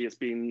 but for me, it's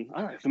been,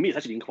 I don't know, for me, it's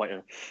actually been quite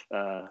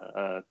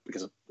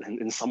because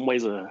in some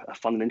ways a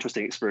fun and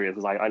interesting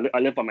experience. I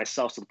live by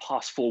myself, so the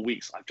past 4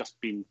 weeks, I've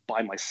just been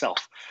by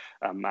myself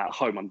at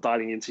home. I'm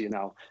dialing into you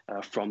now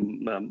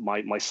from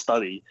my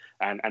study,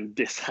 and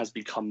this has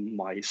become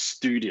my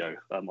studio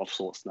of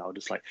sorts now,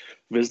 just like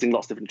visiting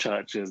lots of different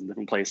churches and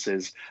different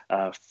places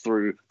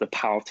through the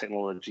power of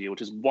technology,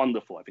 which is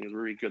wonderful. I think it's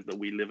really good that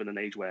we live in an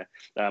age where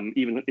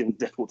even in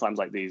difficult times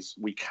like these,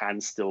 we can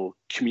still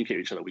communicate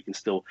with each other. We can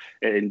still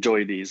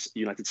enjoy these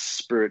united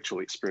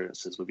spiritual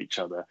experiences with each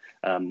other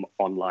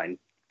online.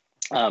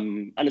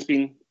 And it's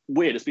been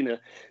weird. It's been a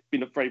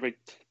very, very,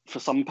 for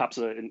some perhaps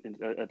an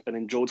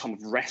enjoyable time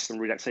of rest and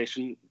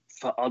relaxation.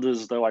 For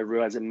others, though, I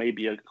realize it may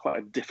be quite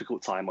a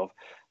difficult time of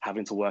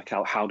having to work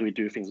out how do we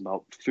do things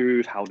about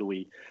food, how do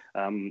we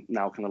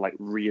now kind of like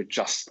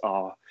readjust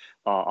our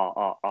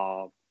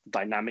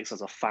dynamics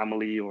as a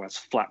family or as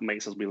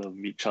flatmates as we live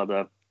with each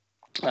other.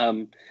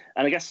 And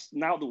I guess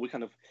now that we're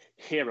kind of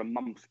here a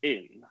month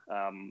in,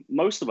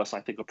 most of us,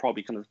 I think, are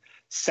probably kind of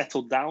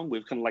settled down.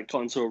 We've kind of like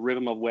got into a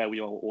rhythm of where we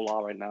all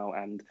are right now,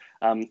 and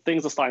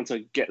things are starting to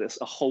get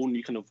a whole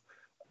new kind of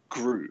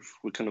groove.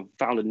 We kind of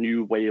found a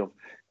new way of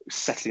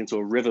settling into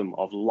a rhythm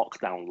of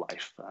lockdown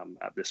life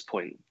at this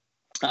point.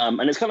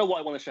 And it's kind of what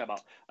I want to share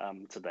about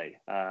today.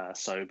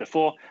 So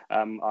before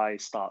I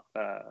start,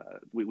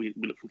 we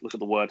look at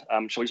the word.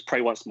 Shall we just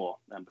pray once more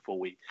before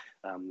we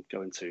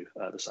go into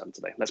the sermon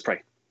today? Let's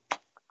pray.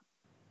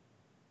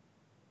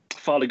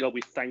 Father God, we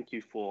thank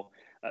you for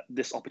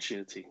this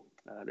opportunity,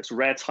 this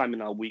rare time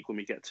in our week when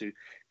we get to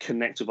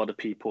connect with other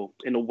people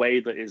in a way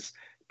that is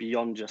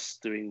beyond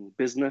just doing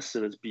business.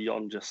 It is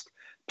beyond just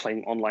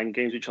playing online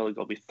games with each other.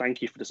 God, we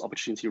thank you for this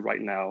opportunity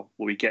right now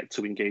where we get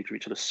to engage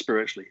with each other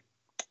spiritually,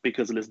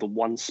 because it is the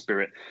one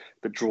Spirit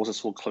that draws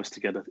us all close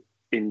together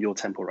in your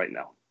temple right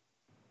now.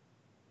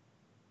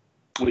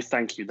 We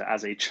thank you that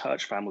as a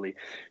church family,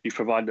 you've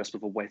provided us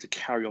with a way to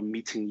carry on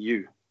meeting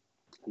you.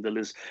 And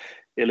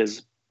it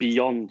is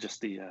beyond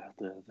just the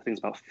things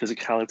about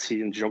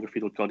physicality and geography,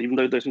 Lord God. Even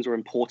though those things are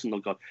important,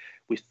 Lord God,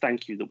 we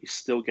thank you that we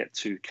still get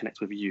to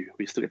connect with you.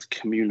 We still get to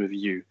commune with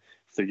you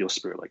through your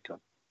Spirit, Lord God.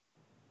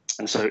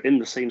 And so in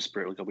the same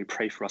Spirit, Lord God, we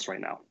pray for us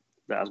right now,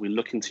 that as we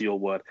look into your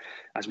word,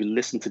 as we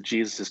listen to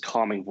Jesus'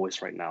 calming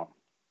voice right now,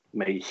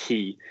 may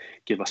he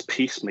give us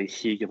peace, may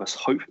he give us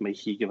hope, may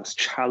he give us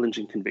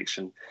challenging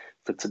conviction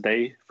for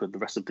today, for the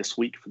rest of this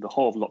week, for the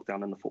whole of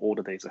lockdown, and for all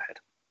the days ahead.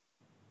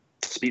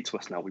 Speak to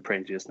us now, we pray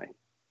in Jesus' name.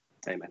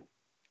 Amen.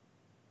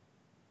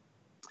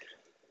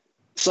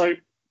 So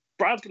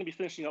Brad's going to be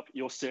finishing up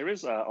your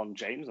series on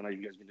James. I know you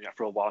guys have been doing that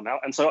for a while now.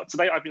 And so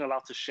today I've been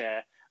allowed to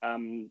share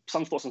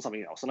some thoughts on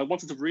something else. And I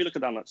wanted to really look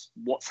down at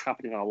what's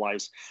happening in our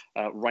lives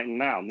right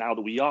now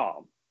that we are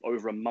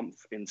over a month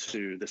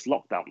into this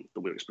lockdown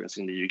that we're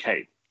experiencing in the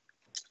UK.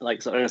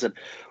 Like I said,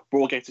 we're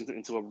all getting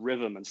into a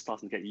rhythm and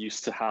starting to get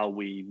used to how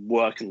we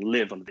work and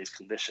live under these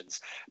conditions.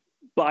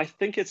 But I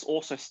think it's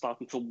also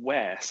starting to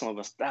wear some of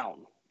us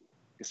down,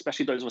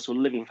 especially those of us who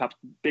are living with perhaps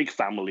big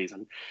families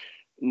and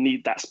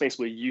need that space.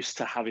 We're used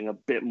to having a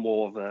bit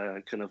more of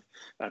a kind of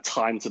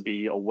time to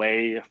be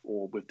away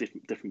or with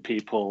different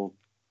people.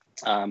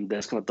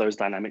 There's kind of those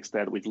dynamics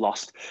there that we've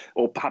lost,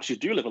 or perhaps you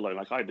do live alone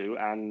like I do,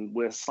 and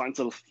we're starting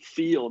to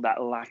feel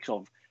that lack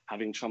of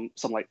having some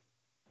like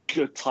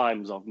good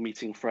times of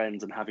meeting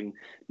friends and having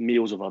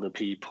meals with other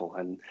people,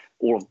 and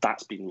all of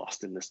that's been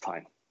lost in this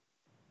time.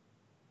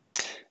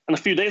 And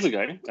a few days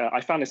ago,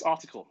 I found this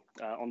article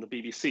on the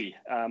BBC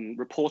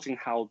reporting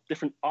how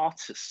different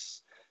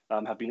artists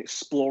have been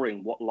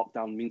exploring what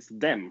lockdown means to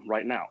them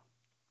right now.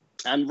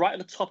 And right at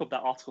the top of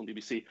that article on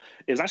BBC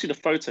is actually the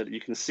photo that you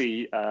can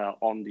see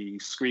on the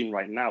screen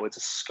right now. It's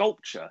a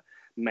sculpture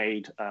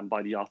made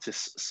by the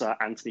artist Sir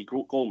Anthony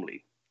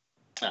Gormley.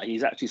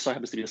 He's actually so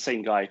happens to be the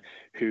same guy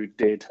who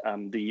did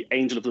the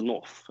Angel of the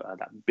North,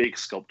 that big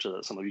sculpture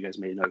that some of you guys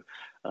may know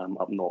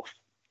up north.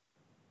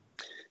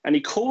 And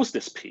he calls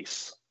this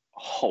piece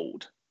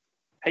Hold,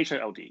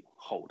 H-O-L-D,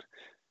 Hold.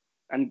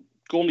 And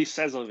Gormley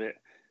says of it,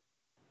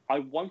 I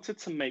wanted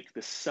to make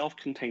this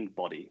self-contained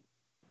body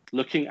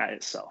looking at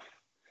itself,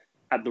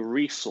 at the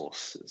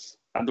resources,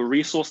 at the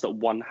resource that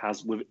one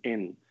has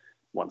within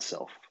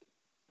oneself.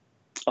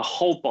 A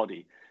whole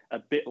body, a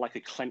bit like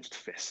a clenched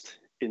fist,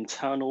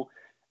 internal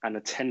and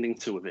attending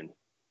to within.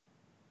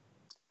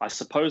 I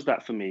suppose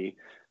that for me,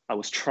 I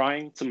was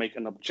trying to make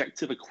an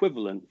objective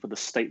equivalent for the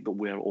state that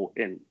we're all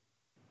in.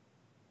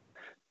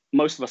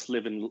 Most of us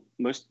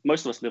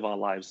live our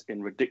lives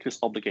in ridiculous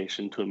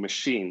obligation to a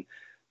machine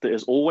that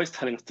is always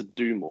telling us to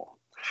do more,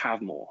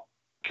 have more,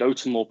 go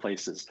to more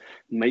places,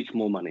 make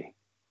more money.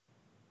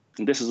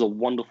 And this is a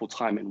wonderful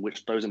time in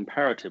which those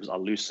imperatives are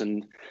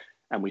loosened,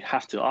 and we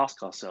have to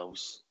ask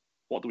ourselves,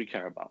 what do we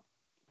care about?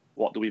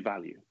 What do we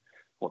value?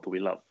 What do we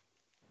love?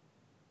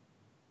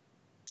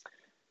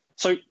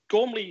 So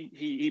Gormley,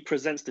 he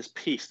presents this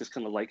piece, this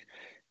kind of like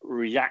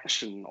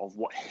reaction of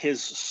what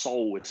his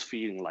soul is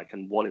feeling like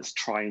and what it's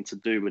trying to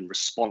do in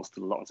response to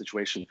the lockdown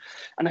situation.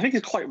 And I think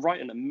it's quite right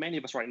in that many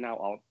of us right now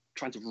are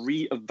trying to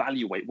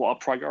reevaluate what our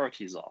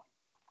priorities are.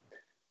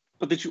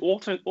 But did you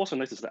also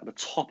notice that at the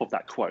top of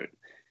that quote,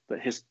 that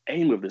his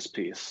aim with this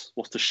piece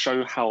was to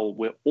show how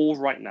we're all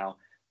right now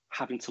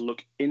having to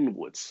look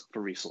inwards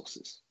for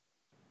resources.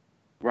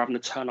 We're having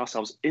to turn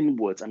ourselves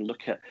inwards and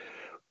look at,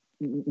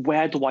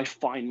 where do I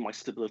find my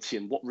stability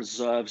and what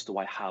reserves do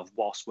I have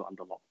whilst we're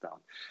under lockdown?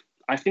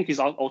 I think he's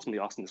ultimately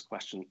asking this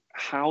question,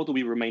 how do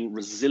we remain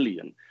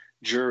resilient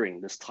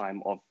during this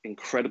time of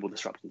incredible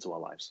disruption to our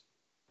lives?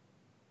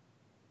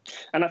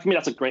 And for me,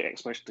 that's a great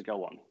explanation to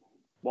go on.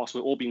 Whilst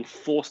we're all being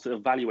forced to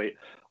evaluate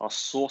our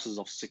sources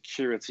of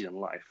security in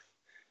life,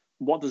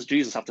 what does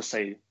Jesus have to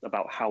say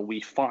about how we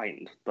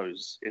find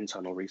those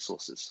internal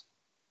resources?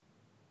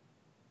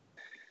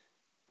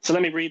 So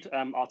let me read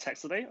our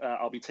text today.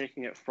 I'll be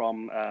taking it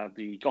from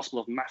the Gospel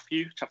of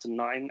Matthew, chapter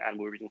 9, and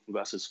we're reading from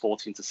verses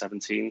 14 to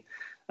 17.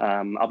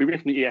 I'll be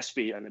reading from the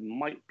ESV, and it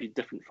might be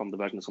different from the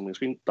version that's on the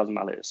screen. Doesn't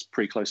matter, it's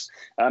pretty close.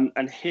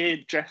 And here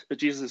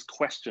Jesus is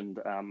questioned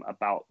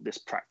about this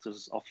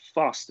practice of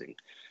fasting.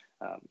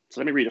 So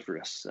let me read it for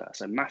us.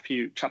 So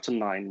Matthew chapter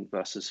 9,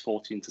 verses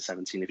 14 to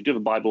 17. If you do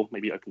have a Bible,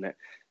 maybe open it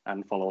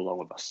and follow along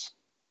with us.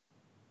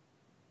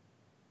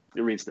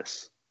 It reads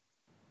this.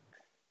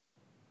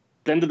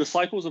 Then the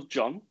disciples of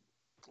John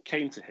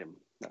came to him,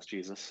 that's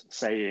Jesus,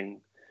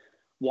 saying,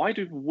 "Why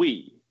do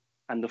we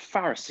and the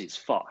Pharisees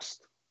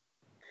fast,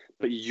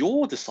 but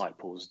your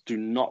disciples do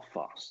not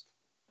fast?"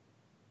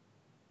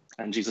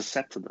 And Jesus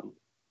said to them,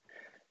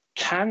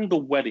 "Can the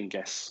wedding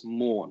guests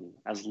mourn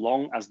as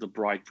long as the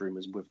bridegroom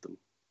is with them?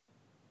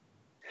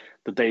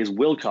 The days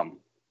will come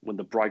when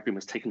the bridegroom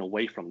is taken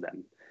away from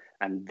them,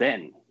 and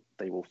then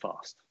they will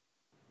fast.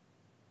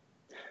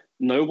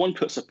 No one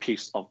puts a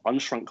piece of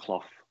unshrunk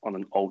cloth on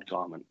an old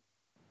garment,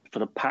 for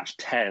the patch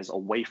tears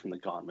away from the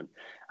garment,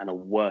 and a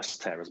worse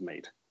tear is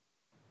made.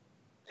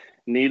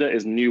 Neither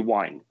is new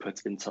wine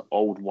put into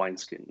old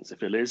wineskins.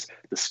 If it is,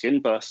 the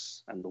skin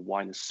bursts, and the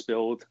wine is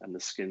spilled, and the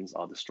skins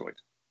are destroyed.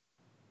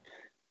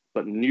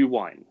 But new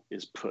wine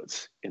is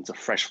put into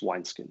fresh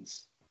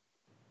wineskins,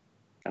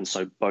 and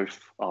so both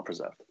are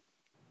preserved."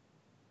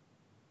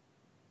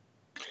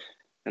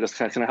 And just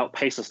kind of help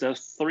pace us.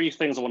 There's three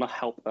things I want to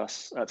help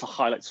us, to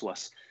highlight to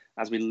us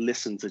as we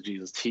listen to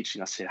Jesus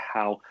teaching us here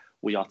how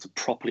we are to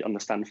properly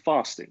understand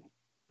fasting.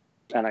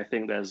 And I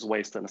think there's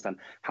ways to understand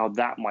how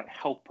that might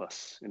help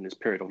us in this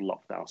period of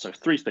lockdown. So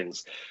three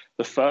things.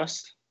 The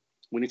first,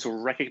 we need to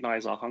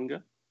recognize our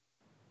hunger.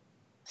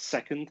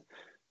 Second,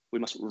 we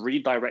must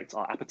redirect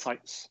our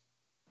appetites.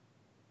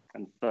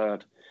 And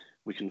third,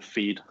 we can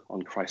feed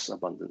on Christ's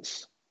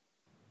abundance.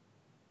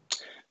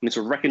 We need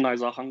to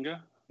recognize our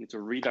hunger, we need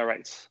to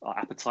redirect our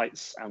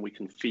appetites, and we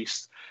can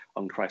feast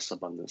on Christ's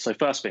abundance. So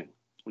first thing,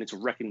 we need to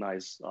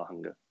recognize our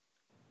hunger.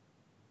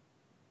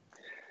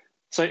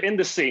 So in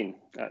this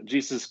scene,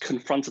 Jesus is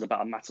confronted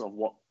about a matter of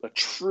what a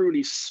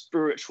truly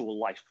spiritual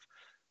life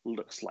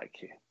looks like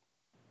here.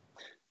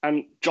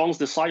 And John's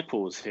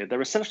disciples here,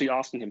 they're essentially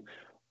asking him,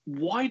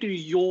 why do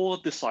your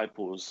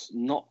disciples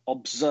not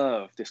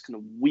observe this kind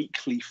of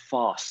weekly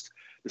fast,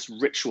 this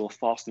ritual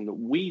fasting that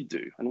we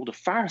do, and all the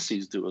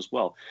Pharisees do as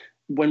well?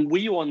 When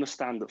we all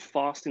understand that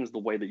fasting is the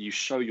way that you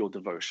show your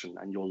devotion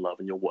and your love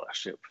and your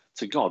worship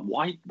to God,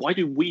 why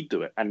do we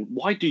do it? And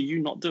why do you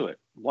not do it?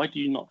 Why do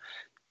you not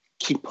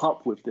keep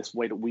up with this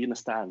way that we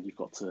understand you've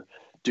got to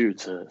do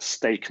to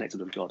stay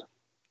connected with God?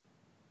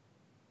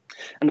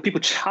 And the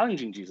people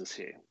challenging Jesus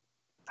here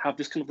have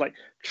this kind of like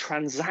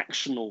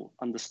transactional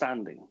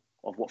understanding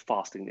of what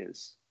fasting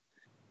is.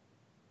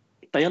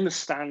 They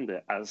understand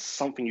it as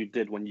something you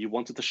did when you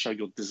wanted to show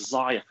your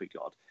desire for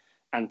God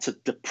and to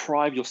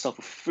deprive yourself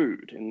of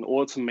food in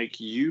order to make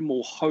you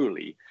more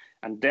holy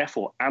and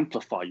therefore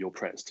amplify your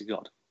prayers to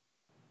God.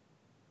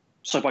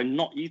 So by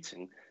not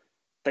eating,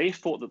 they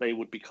thought that they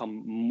would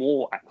become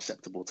more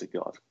acceptable to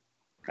God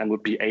and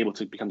would be able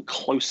to become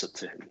closer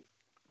to him.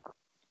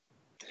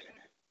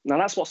 Now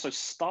that's what's so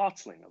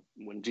startling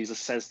when Jesus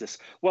says this.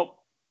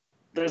 Well,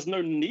 there's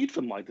no need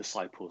for my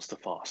disciples to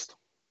fast.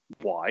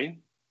 Why?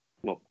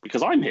 Well,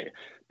 because I'm here,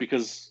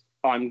 because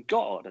I'm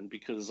God, and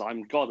because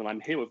I'm God and I'm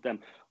here with them,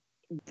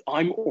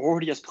 I'm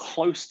already as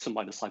close to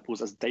my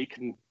disciples as they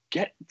can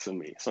get to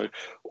me. So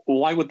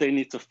why would they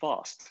need to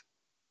fast?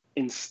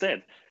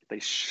 Instead, they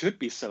should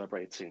be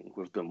celebrating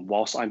with them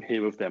whilst I'm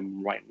here with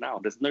them right now.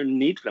 There's no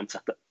need for them to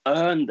have to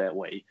earn their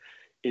way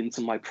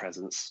into my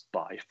presence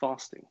by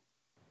fasting.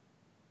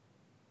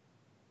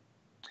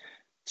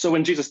 So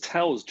when Jesus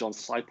tells John's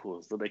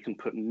disciples that they can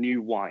put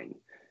new wine,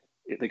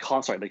 they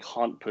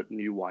can't put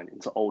new wine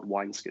into old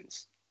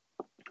wineskins.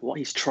 What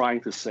he's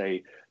trying to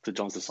say to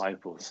John's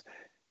disciples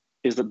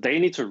is that they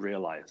need to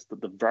realize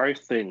that the very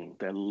thing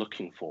they're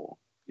looking for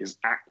is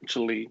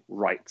actually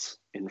right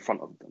in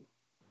front of them.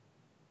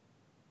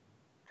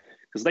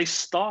 Because they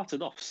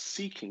started off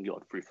seeking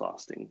God through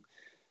fasting,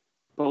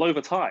 but over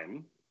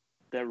time,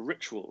 their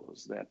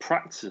rituals, their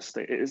practice,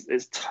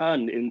 is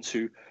turned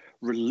into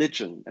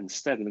religion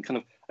instead, and kind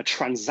of a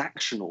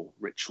transactional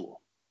ritual.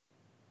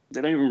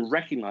 They don't even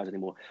recognize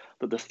anymore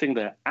that the thing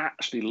they're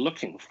actually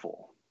looking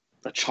for,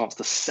 a chance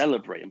to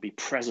celebrate and be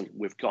present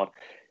with God,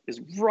 is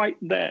right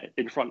there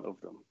in front of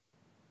them.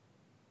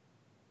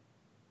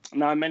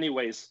 Now, in many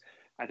ways,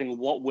 I think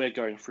what we're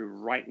going through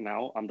right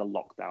now under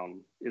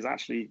lockdown is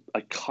actually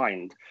a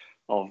kind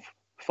of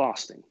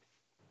fasting.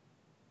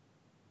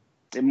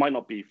 It might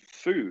not be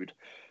food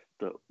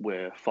that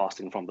we're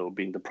fasting from that we're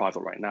being deprived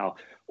of right now,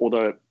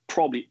 although it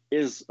probably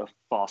is a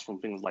fast from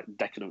things like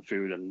decadent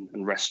food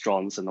and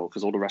restaurants, and all,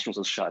 because all the restaurants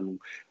are shut and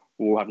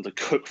we're having to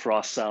cook for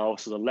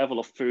ourselves. So the level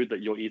of food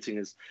that you're eating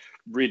is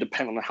really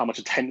dependent on how much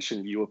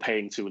attention you were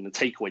paying to in the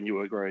take when you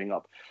were growing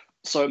up.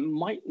 So it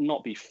might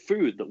not be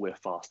food that we're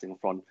fasting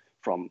from,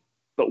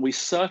 but we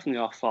certainly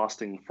are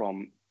fasting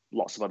from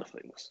lots of other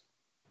things.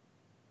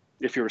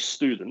 If you're a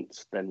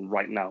student, then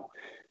right now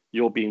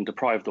you're being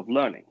deprived of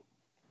learning.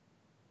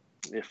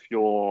 If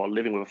you're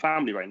living with a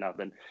family right now,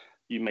 then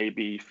you may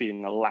be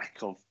feeling a lack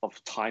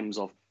of times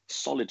of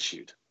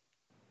solitude.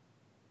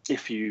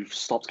 If you've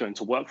stopped going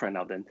to work right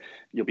now, then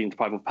you're being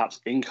deprived of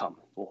perhaps income,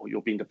 or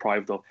you're being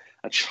deprived of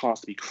a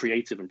chance to be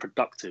creative and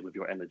productive with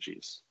your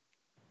energies.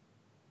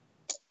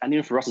 And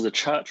even for us as a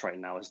church right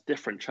now, as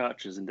different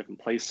churches in different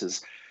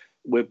places,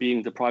 we're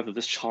being deprived of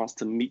this chance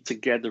to meet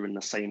together in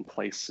the same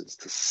places,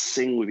 to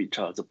sing with each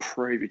other, to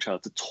pray with each other,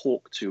 to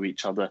talk to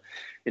each other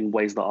in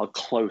ways that are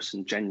close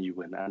and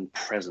genuine and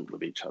present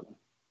with each other.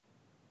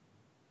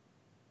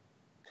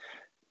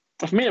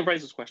 For me, it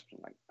raises this question,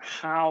 like,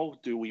 how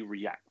do we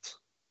react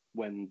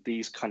when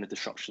these kind of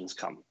disruptions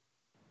come?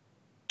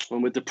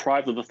 When we're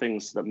deprived of the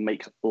things that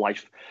make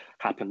life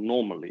happen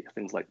normally,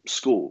 things like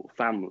school,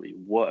 family,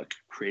 work,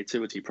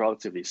 creativity,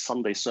 productivity,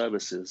 Sunday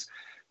services,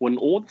 when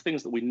all the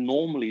things that we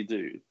normally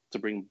do to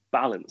bring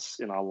balance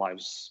in our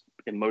lives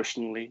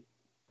emotionally,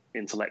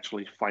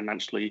 intellectually,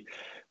 financially,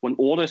 when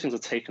all those things are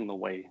taken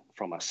away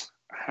from us,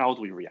 how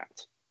do we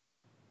react?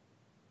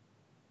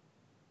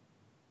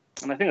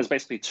 And I think there's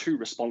basically two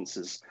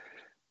responses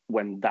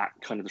when that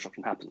kind of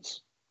disruption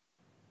happens.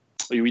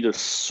 You either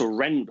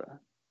surrender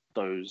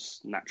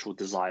those natural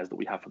desires that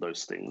we have for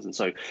those things. And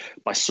so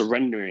by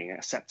surrendering,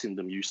 accepting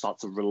them, you start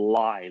to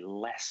rely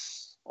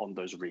less on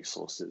those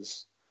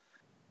resources.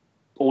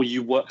 Or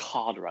you work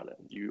harder at it,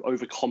 you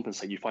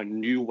overcompensate, you find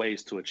new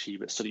ways to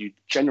achieve it so that you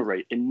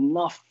generate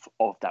enough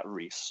of that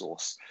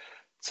resource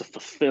to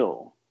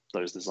fulfill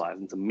those desires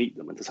and to meet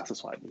them and to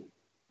satisfy them.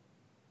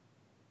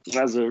 And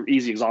as an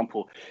easy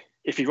example,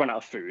 if you run out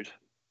of food,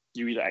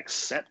 you either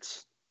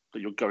accept that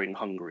you're going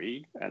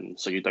hungry and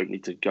so you don't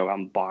need to go out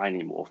and buy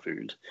any more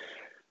food,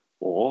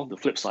 or the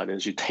flip side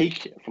is you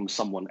take it from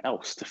someone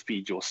else to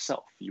feed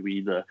yourself. You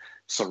either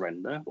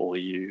surrender or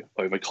you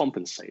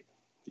overcompensate.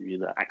 You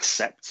either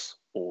accept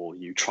or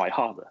you try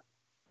harder.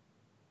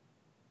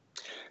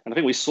 And I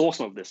think we saw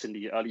some of this in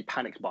the early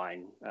panic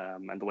buying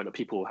and the way that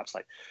people were perhaps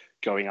like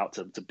going out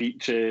to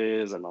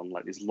beaches and on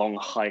like these long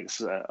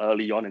hikes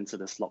early on into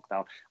this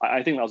lockdown.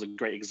 I think that was a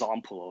great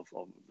example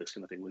of this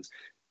kind of thing, was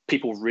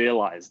people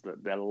realized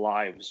that their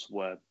lives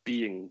were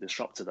being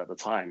disrupted at the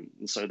time.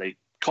 And so they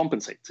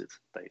compensated.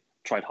 They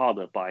tried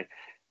harder by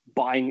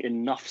buying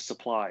enough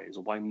supplies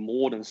or buying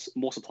more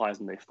supplies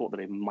than they thought that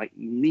they might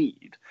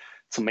need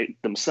to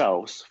make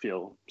themselves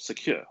feel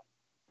secure.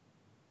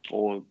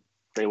 Or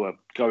they were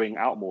going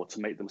out more to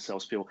make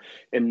themselves feel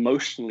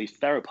emotionally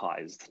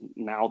therapized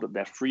now that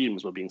their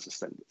freedoms were being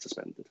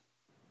suspended.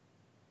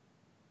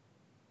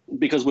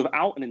 Because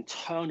without an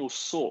internal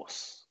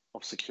source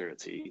of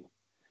security,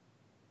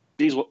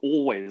 these were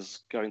always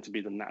going to be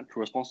the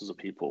natural responses of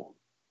people.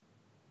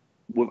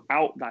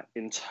 Without that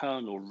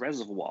internal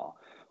reservoir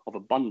of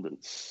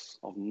abundance,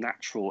 of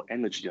natural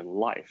energy and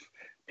life,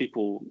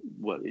 people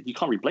were, you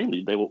can't really blame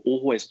them, they were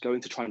always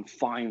going to try and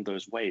find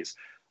those ways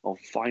of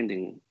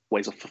finding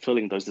ways of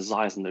fulfilling those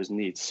desires and those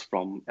needs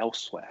from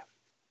elsewhere.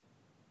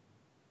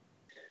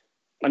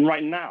 And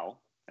right now,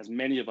 as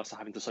many of us are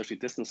having to socially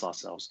distance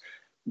ourselves,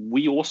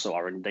 we also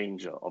are in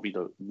danger of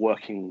either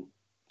working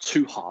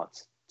too hard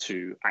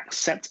to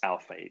accept our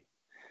fate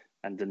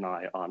and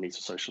deny our needs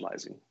for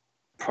socializing,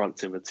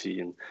 productivity,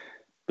 and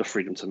the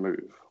freedom to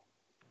move.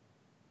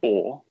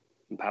 Or,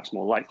 and perhaps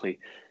more likely,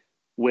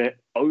 we're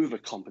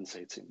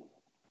overcompensating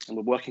and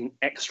we're working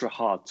extra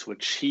hard to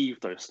achieve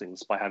those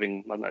things by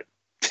having, I don't know,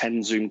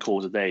 10 Zoom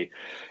calls a day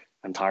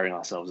and tiring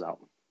ourselves out.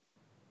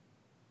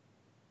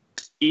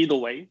 Either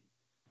way,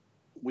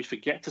 we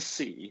forget to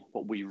see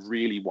what we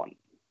really want.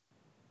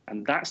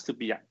 And that's to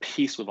be at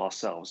peace with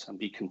ourselves and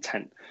be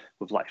content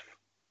with life.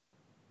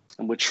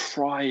 And we're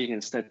trying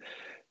instead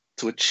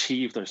to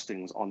achieve those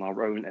things on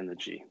our own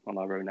energy, on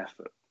our own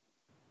effort.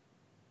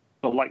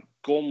 But like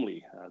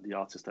Gormley, the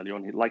artist earlier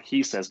on, like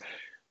he says,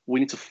 we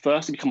need to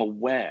first become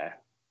aware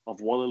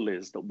of what it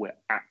is that we're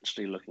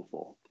actually looking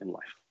for in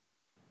life.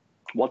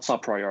 What's our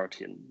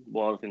priority and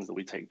what are the things that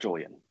we take joy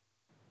in?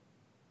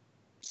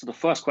 So the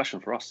first question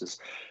for us is,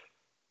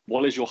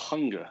 what is your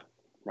hunger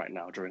right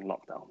now during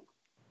lockdown?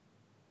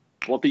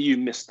 What do you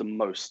miss the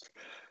most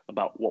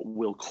about what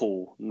we'll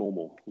call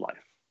normal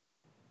life?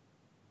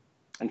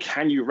 And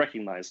can you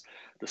recognize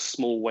the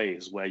small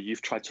ways where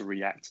you've tried to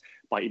react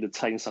by either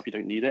telling yourself you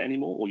don't need it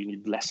anymore or you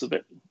need less of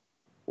it?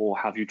 Or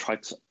have you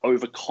tried to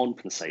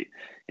overcompensate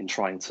in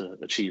trying to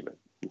achieve it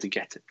and to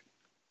get it?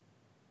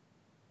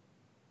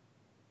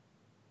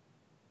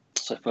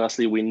 So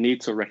firstly, we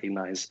need to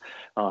recognize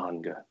our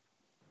hunger.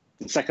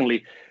 And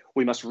secondly,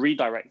 we must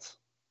redirect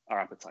our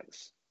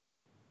appetites.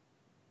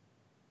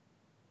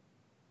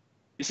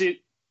 You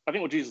see, I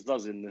think what Jesus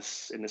does in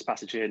this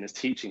passage here, in this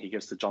teaching he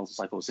gives to John's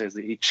disciples, is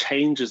that he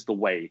changes the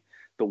way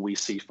that we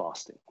see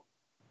fasting.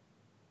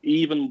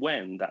 Even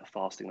when that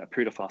fasting, that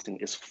period of fasting,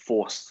 is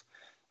forced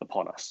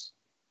upon us.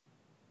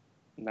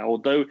 Now,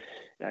 although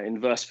in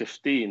verse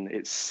 15,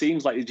 it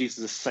seems like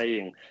Jesus is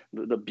saying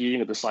that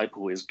being a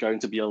disciple is going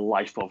to be a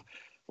life of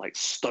like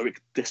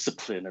stoic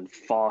discipline and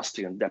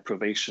fasting and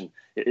deprivation.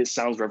 It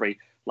sounds very, very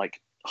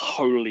like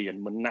holy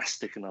and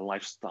monastic in a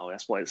lifestyle.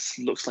 That's what it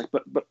looks like.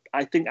 But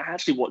I think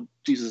actually what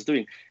Jesus is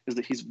doing is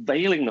that he's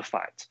veiling the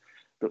fact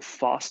that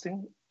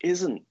fasting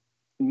isn't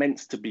meant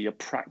to be a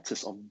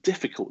practice of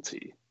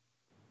difficulty,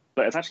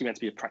 but it's actually meant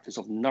to be a practice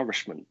of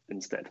nourishment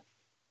instead.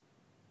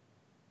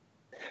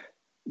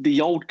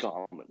 The old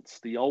garments,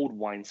 the old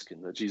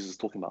wineskin that Jesus is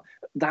talking about,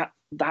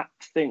 that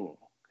thing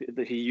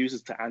that he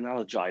uses to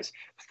analogize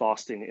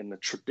fasting in the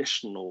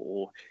traditional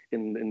or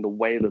in the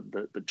way that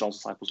the John's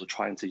disciples were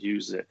trying to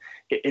use it,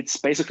 it's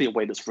basically a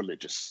way that's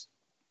religious,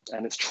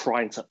 and it's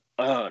trying to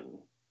earn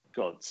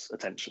God's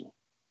attention.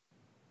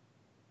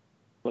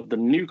 But the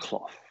new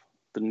cloth,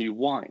 the new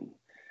wine,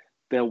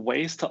 there are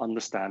ways to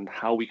understand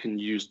how we can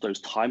use those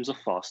times of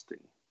fasting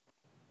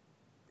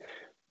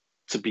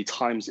to be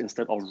times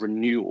instead of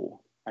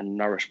renewal and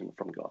nourishment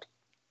from God,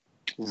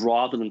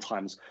 rather than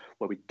times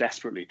where we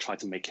desperately try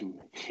to make him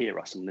hear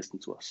us and listen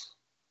to us.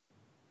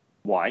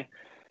 Why?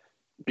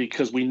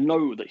 Because we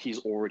know that he's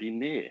already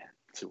near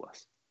to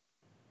us.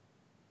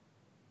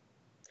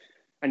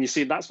 And you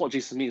see, that's what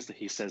Jesus means that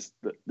he says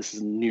that this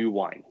is new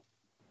wine.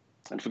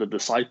 And for the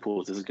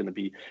disciples, this is going to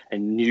be a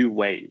new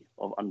way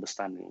of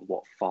understanding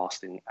what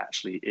fasting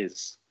actually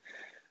is.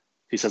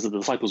 He says that the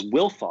disciples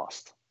will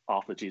fast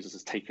after Jesus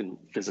is taken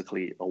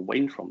physically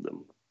away from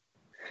them.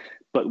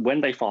 But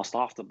when they fast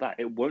after that,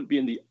 it won't be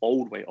in the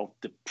old way of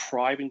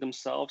depriving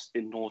themselves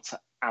in order to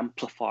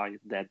amplify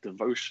their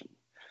devotion.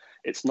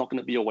 It's not going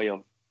to be a way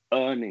of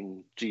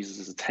earning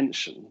Jesus'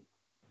 attention,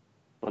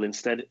 but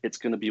instead it's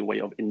going to be a way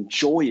of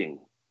enjoying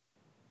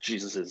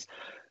Jesus'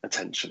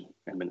 attention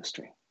and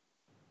ministry.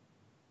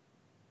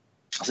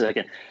 So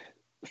again,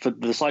 for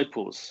the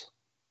disciples,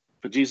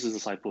 for Jesus'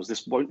 disciples,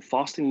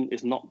 fasting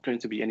is not going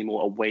to be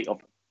anymore a way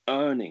of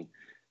earning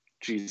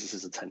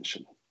Jesus'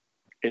 attention.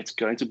 It's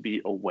going to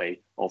be a way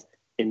of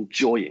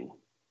enjoying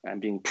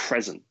and being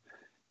present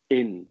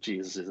in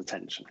Jesus'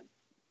 attention.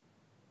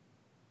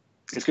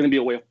 It's going to be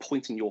a way of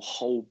pointing your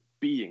whole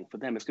being. For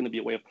them, it's going to be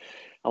a way of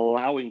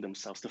allowing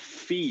themselves to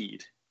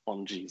feed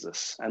on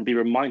Jesus and be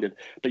reminded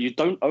that you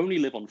don't only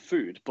live on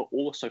food, but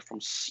also from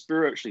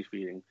spiritually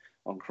feeding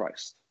on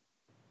Christ.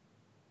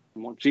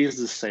 And what Jesus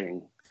is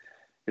saying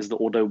is that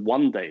although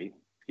one day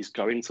he's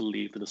going to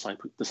leave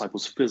the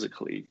disciples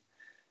physically,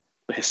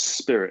 but his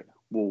spirit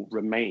will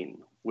remain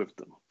with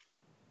them.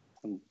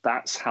 And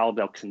that's how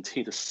they'll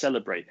continue to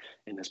celebrate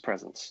in his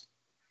presence.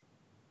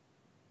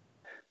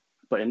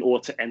 But in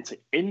order to enter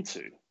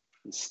into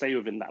and stay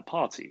within that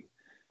party,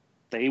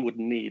 they would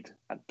need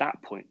at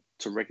that point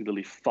to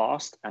regularly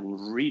fast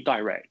and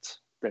redirect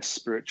their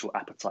spiritual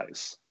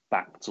appetites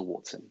back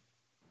towards him.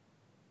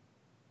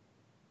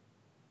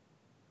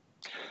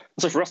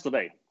 So for us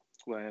today,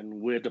 when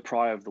we're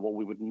deprived of what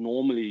we would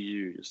normally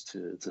use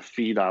to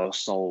feed our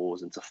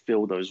souls and to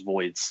fill those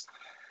voids,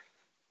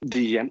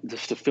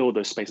 to fill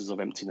those spaces of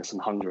emptiness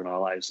and hunger in our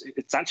lives,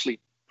 it's actually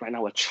right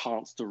now a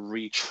chance to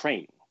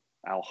retrain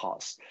our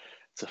hearts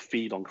to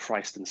feed on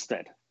Christ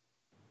instead,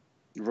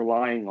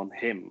 relying on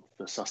him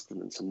for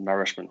sustenance and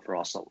nourishment for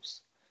our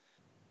souls.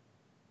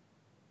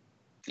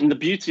 And the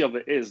beauty of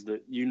it is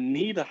that you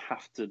neither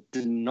have to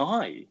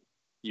deny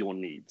your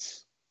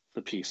needs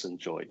for peace and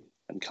joy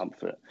and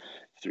comfort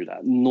through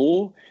that,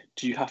 nor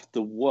do you have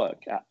to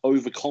work at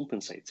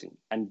overcompensating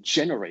and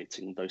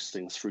generating those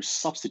things through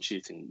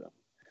substituting them.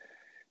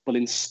 But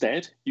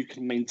instead, you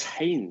can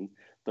maintain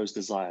those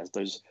desires,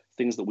 those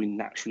things that we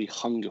naturally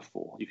hunger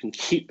for. You can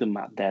keep them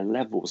at their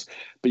levels,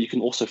 but you can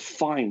also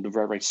find the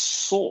very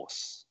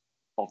source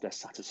of their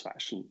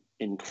satisfaction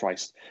in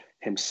Christ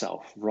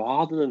himself,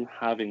 rather than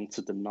having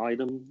to deny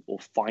them or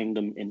find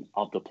them in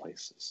other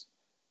places.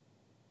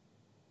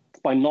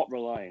 By not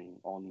relying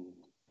on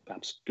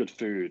perhaps good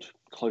food,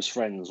 close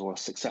friends, or a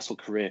successful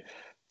career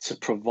to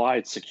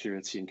provide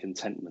security and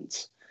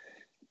contentment,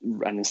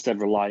 and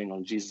instead relying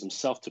on Jesus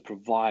himself to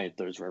provide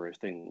those very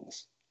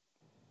things.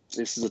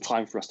 This is a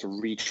time for us to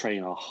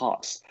retrain our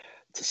hearts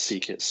to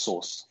seek its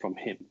source from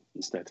him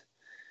instead.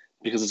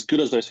 Because as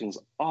good as those things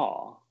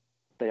are,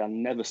 they are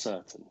never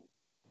certain,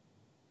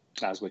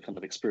 as we're kind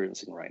of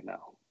experiencing right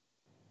now.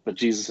 But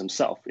Jesus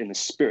himself, in his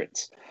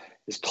spirit,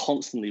 is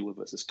constantly with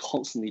us, is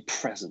constantly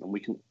present, and we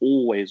can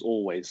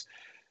always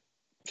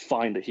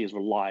find that he is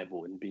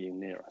reliable in being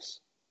near us.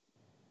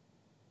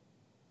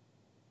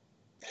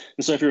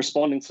 And so if you're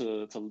responding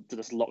to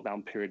this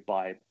lockdown period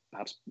by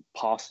perhaps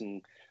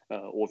passing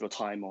all of your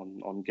time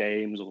on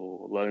games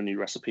or learning new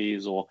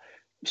recipes or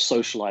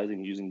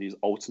socializing using these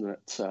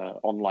alternate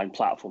online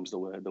platforms that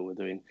we're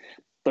doing,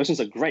 those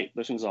things are great.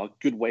 Those things are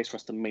good ways for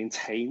us to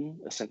maintain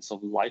a sense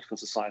of life and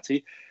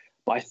society.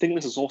 But I think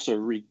this is also a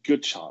really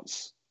good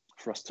chance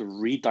for us to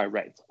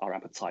redirect our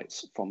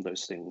appetites from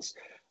those things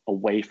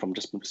away from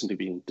just simply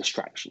being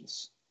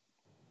distractions.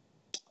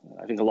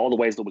 I think a lot of the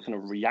ways that we're kind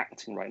of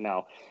reacting right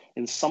now,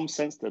 in some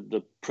sense,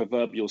 the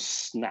proverbial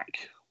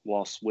snack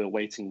whilst we're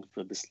waiting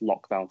for this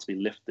lockdown to be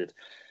lifted,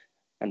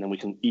 and then we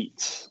can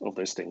eat of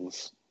those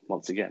things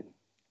once again.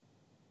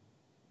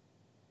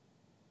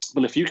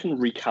 But if you can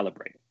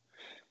recalibrate,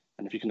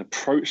 and if you can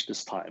approach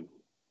this time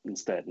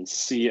instead and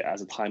see it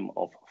as a time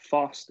of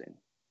fasting,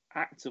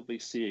 actively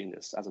seeing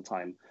this as a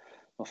time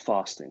of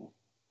fasting,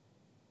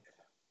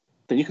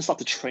 then you can start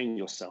to train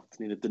yourself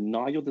to neither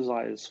deny your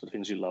desires for the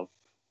things you love,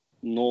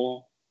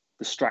 nor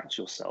distract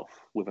yourself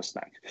with a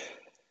snack.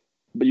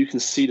 But you can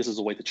see this as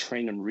a way to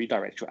train and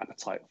redirect your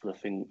appetite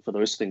for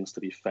those things to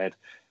be fed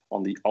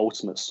on the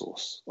ultimate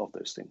source of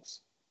those things.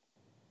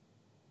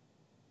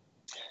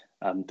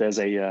 There's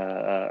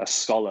a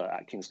scholar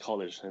at King's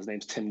College. His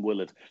name's Tim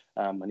Willard,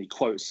 and he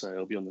quotes,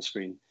 it'll be on the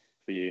screen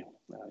for you.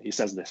 He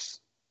says this: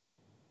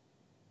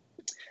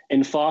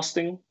 "In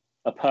fasting,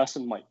 a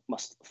person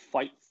must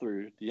fight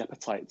through the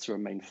appetite to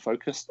remain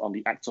focused on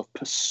the act of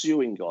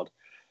pursuing God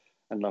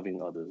and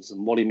loving others."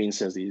 And what he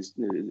means is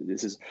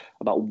this is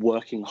about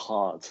working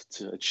hard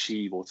to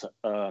achieve or to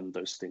earn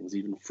those things,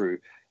 even through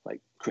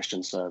like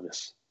Christian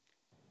service.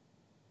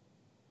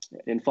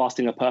 In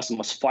fasting, a person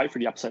must fight through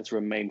the appetite to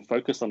remain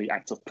focused on the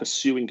act of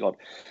pursuing God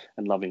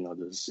and loving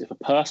others. If a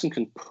person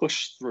can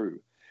push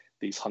through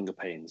these hunger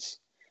pains,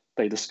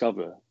 they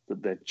discover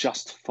that they're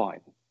just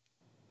fine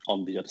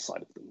on the other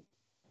side of them.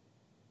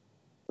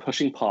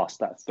 Pushing past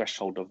that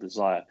threshold of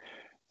desire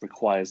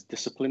requires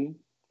discipline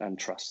and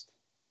trust.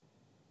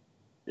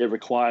 It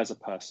requires a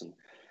person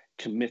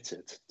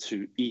committed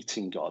to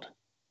eating God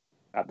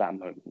at that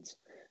moment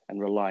and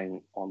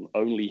relying on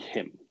only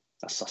Him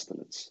as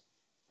sustenance.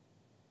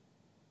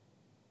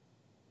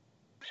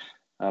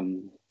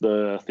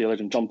 The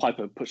theologian John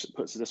Piper puts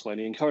it this way, and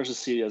he encourages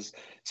us to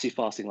see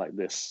fasting like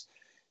this.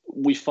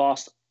 We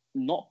fast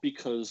not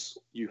because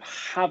you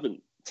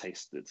haven't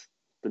tasted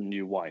the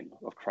new wine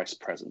of Christ's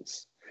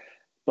presence,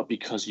 but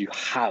because you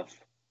have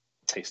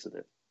tasted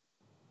it.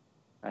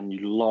 And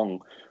you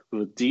long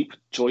with a deep,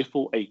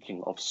 joyful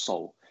aching of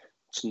soul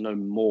to know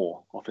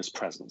more of His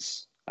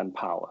presence and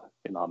power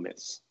in our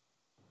midst.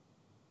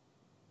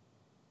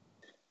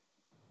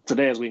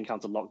 Today, as we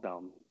encounter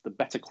lockdown, the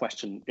better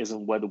question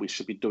isn't whether we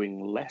should be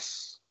doing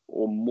less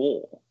or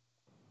more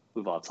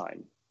with our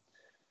time,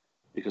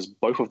 because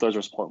both of those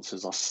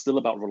responses are still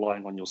about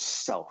relying on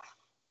yourself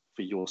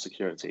for your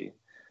security.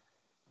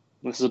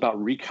 This is about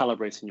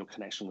recalibrating your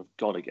connection with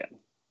God again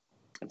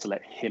and to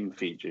let Him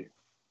feed you.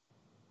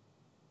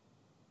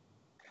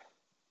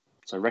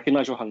 So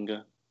recognize your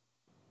hunger,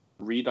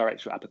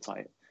 redirect your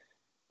appetite,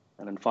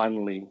 and then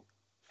finally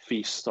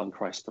feast on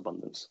Christ's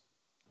abundance.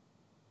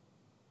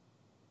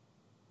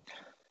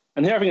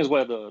 And here I think is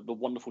where the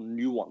wonderful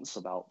nuance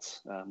about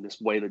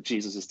this way that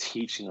Jesus is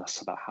teaching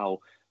us about how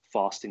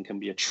fasting can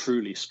be a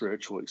truly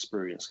spiritual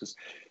experience. Because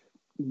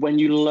when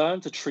you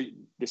learn to treat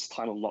this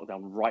time of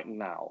lockdown right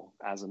now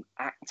as an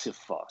active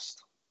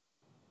fast,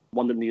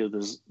 one that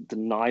neither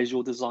denies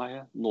your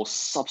desire nor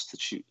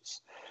substitutes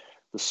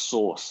the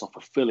source of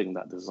fulfilling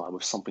that desire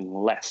with something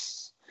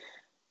less,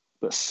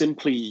 but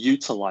simply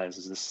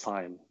utilizes this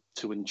time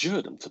to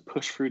endure them, to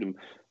push through them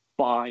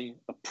by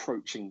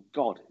approaching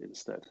God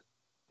instead,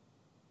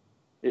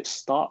 it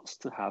starts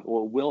to have,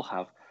 or will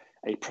have,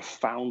 a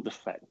profound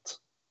effect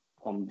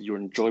on your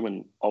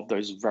enjoyment of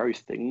those very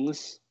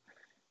things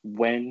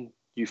when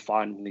you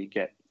finally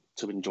get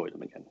to enjoy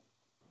them again.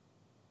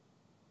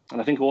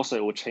 And I think also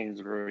it will change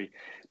the very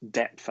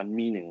depth and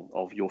meaning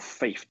of your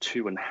faith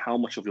too, and how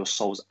much of your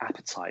soul's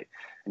appetite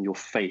and your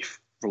faith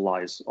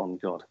relies on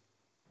God.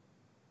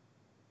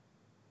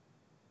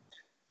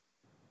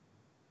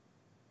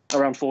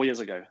 Around 4 years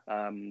ago,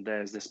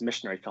 there's this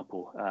missionary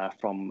couple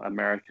from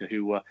America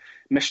who were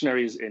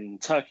missionaries in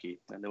Turkey,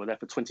 and they were there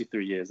for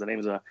 23 years. Their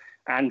names are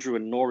Andrew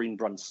and Noreen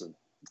Brunson.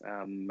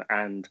 I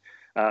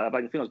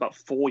think it was about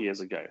 4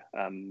 years ago,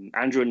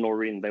 Andrew and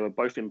Noreen, they were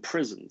both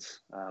imprisoned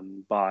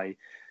by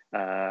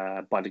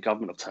the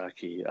government of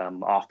Turkey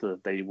after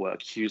they were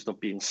accused of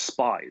being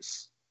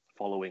spies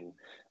following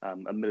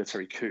a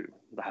military coup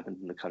that happened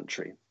in the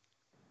country.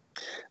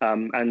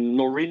 And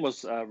Noreen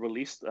was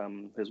released.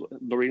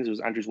 Noreen, who was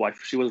Andrew's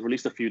wife, she was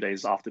released a few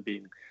days after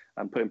being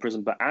put in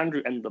prison. But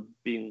Andrew ended up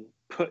being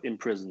put in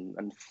prison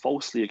and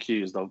falsely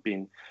accused of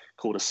being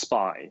called a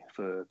spy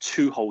for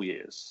 2 whole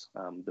years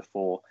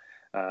before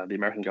the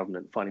American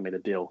government finally made a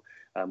deal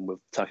with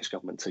the Turkish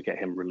government to get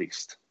him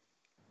released.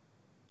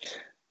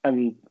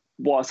 And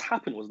what has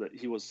happened was that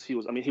he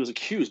was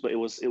accused, but it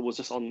was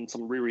just on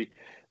some really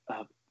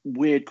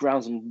weird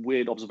grounds and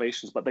weird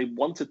observations. But the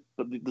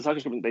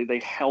Turkish government, they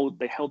held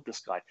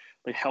this guy,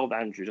 they held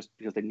Andrew just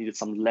because they needed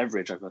some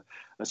leverage over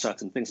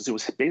certain things. And so it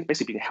was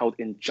basically being held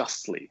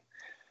unjustly.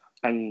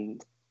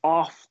 And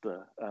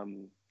after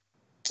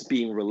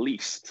being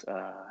released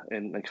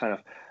in a kind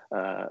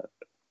of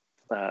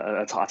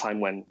a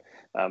time when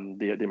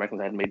the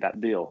Americans had made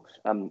that deal,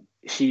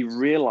 he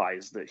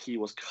realized that he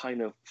was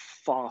kind of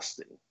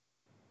fasting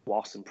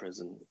whilst in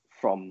prison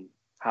from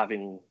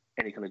having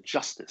any kind of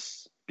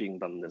justice being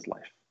done in his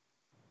life.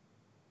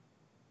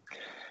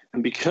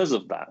 And because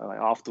of that,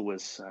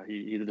 afterwards,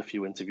 he did a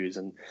few interviews,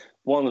 and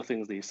one of the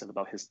things that he said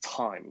about his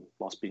time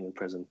whilst being in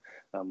prison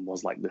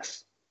was like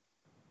this: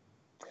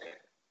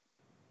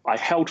 "I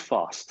held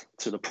fast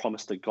to the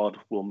promise that God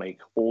will make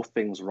all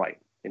things right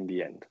in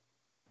the end.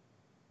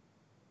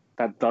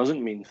 That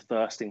doesn't mean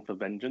thirsting for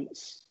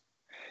vengeance.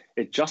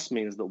 It just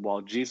means that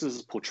while Jesus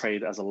is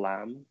portrayed as a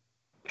lamb,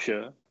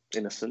 pure,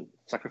 innocent,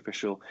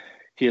 sacrificial,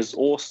 he is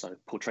also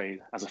portrayed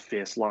as a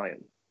fierce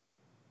lion.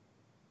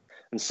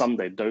 And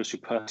someday, those who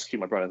persecute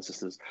my brothers and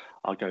sisters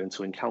are going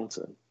to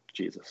encounter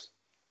Jesus.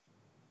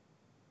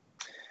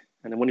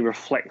 And then when he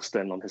reflects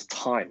then on his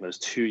time, those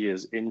 2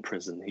 years in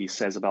prison, he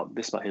says about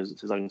this, about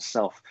his own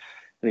self.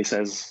 And he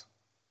says,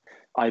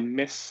 I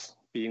miss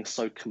being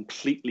so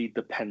completely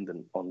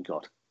dependent on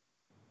God.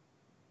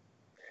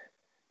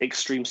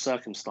 Extreme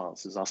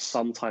circumstances are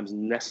sometimes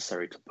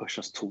necessary to push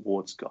us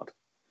towards God.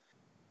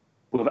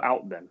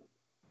 Without them,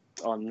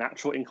 our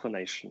natural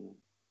inclination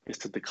is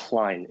to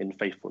decline in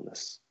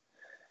faithfulness.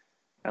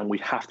 And we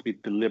have to be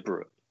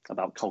deliberate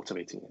about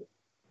cultivating it.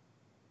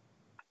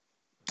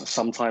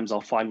 Sometimes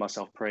I'll find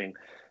myself praying,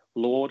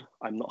 Lord,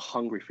 I'm not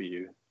hungry for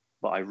you,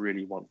 but I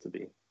really want to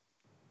be.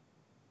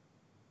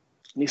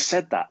 And he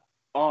said that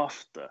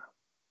after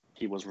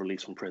he was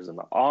released from prison,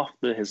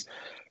 after his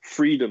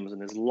freedoms and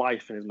his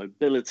life and his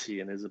mobility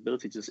and his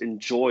ability to just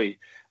enjoy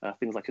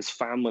things like his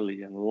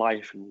family and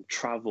life and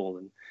travel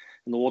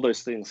and all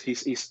those things.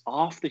 He's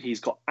after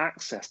he's got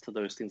access to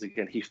those things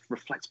again, he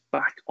reflects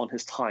back on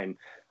his time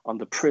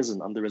under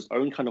prison, under his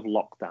own kind of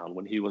lockdown,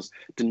 when he was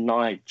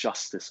denied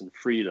justice and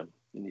freedom.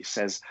 And he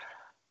says,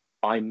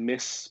 I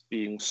miss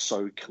being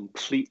so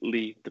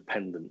completely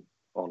dependent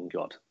on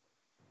God.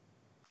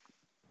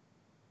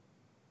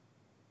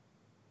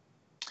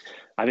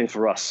 I think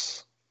for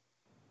us,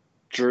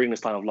 during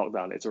this time of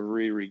lockdown, it's a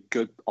really, really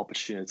good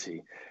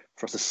opportunity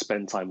for us to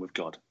spend time with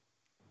God.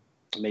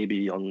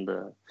 Maybe on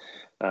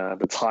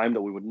the time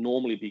that we would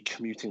normally be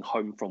commuting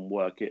home from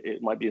work,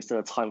 it might be instead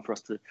of time for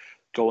us to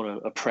go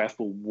on a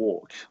prayerful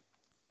walk.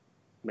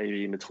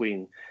 Maybe in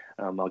between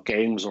our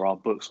games or our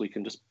books, we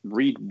can just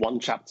read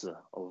one chapter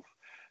of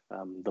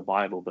the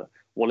Bible. But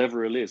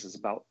whatever it is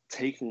about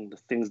taking the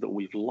things that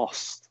we've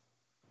lost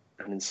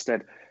and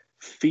instead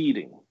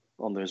feeding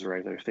on those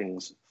regular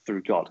things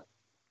through God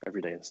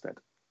every day instead.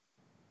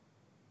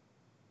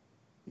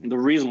 The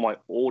reason why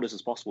all this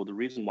is possible, the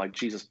reason why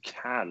Jesus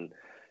can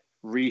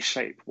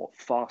reshape what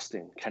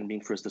fasting can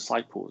mean for his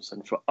disciples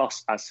and for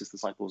us as his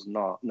disciples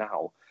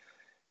now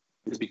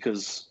is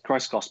because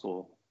Christ's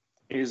gospel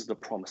is the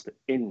promise that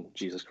in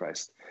Jesus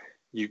Christ,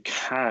 you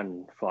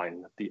can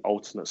find the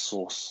ultimate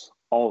source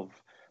of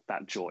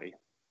that joy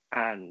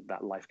and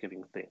that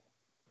life-giving thing.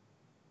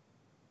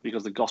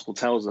 Because the gospel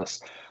tells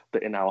us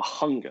that in our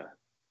hunger,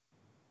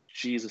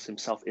 Jesus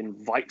himself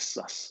invites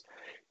us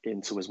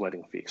into his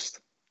wedding feast.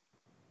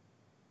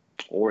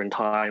 Or in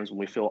times when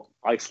we feel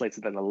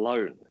isolated and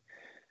alone,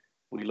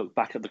 we look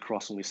back at the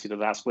cross and we see that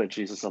that's where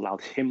Jesus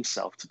allowed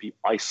himself to be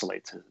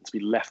isolated, to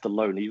be left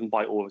alone, even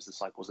by all of his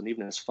disciples and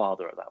even his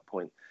Father at that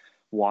point.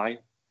 Why?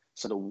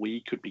 So that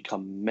we could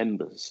become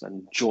members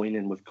and join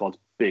in with God's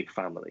big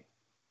family.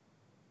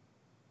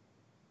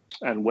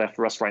 And where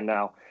for us right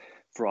now,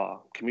 for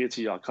our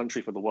community, our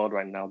country, for the world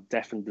right now,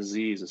 death and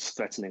disease is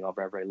threatening our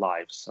very, very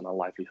lives and our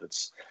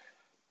livelihoods.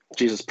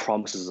 Jesus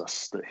promises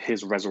us that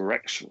his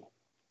resurrection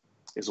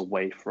is a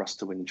way for us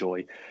to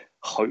enjoy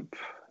hope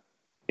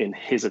in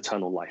his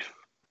eternal life,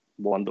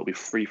 one that will be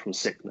free from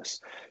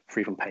sickness,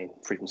 free from pain,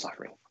 free from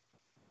suffering.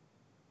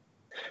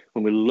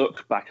 When we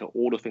look back at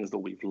all the things that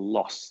we've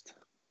lost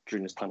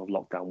during this time of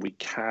lockdown, we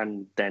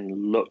can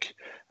then look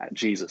at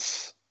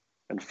Jesus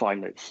and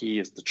find that he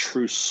is the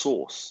true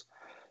source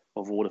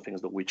of all the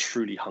things that we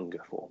truly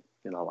hunger for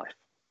in our life.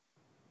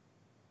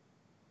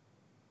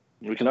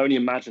 We can only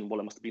imagine what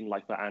it must have been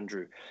like for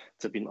Andrew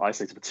to have been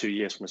isolated for 2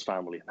 years from his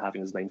family and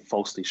having his name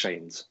falsely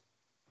shamed.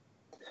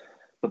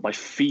 But by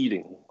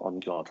feeding on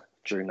God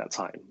during that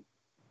time,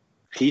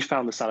 he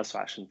found the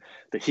satisfaction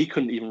that he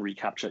couldn't even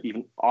recapture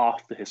even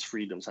after his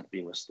freedoms had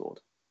been restored.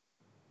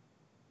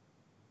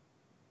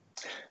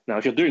 Now,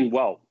 if you're doing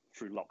well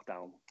through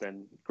lockdown,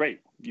 then great.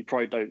 You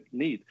probably don't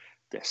need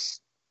this.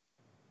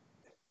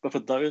 But for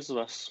those of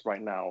us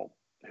right now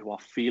who are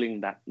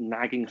feeling that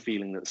nagging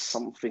feeling that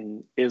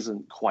something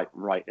isn't quite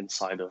right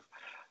inside of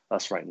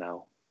us right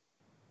now,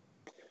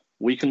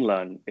 we can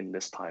learn in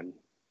this time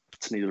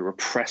to neither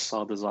repress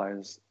our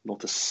desires nor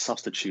to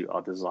substitute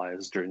our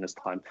desires during this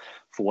time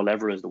for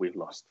whatever it is that we've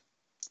lost,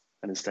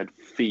 and instead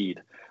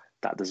feed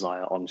that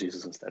desire on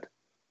Jesus instead.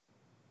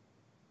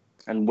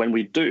 And when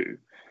we do,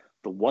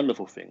 the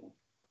wonderful thing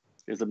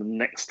is that the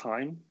next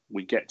time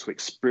we get to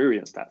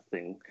experience that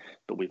thing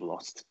that we've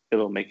lost,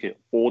 it'll make it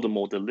all the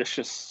more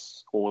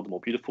delicious, all the more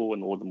beautiful,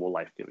 and all the more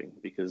life-giving,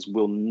 because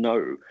we'll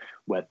know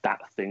where that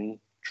thing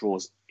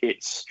draws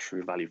its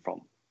true value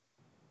from.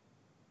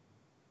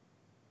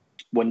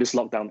 When this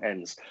lockdown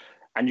ends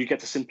and you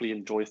get to simply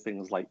enjoy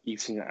things like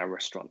eating at a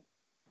restaurant,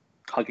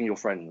 hugging your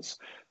friends,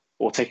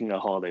 or taking a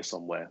holiday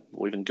somewhere,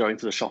 or even going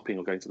to the shopping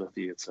or going to the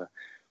theater,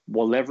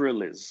 whatever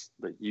it is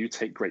that you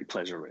take great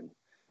pleasure in,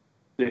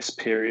 this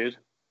period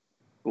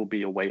will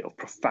be a way of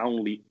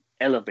profoundly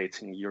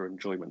elevating your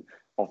enjoyment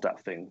of that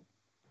thing.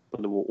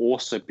 But it will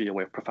also be a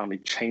way of profoundly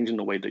changing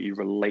the way that you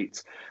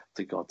relate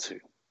to God too.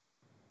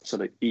 So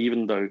that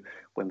even though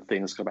when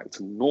things go back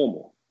to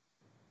normal,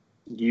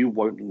 you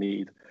won't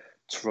need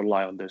to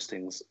rely on those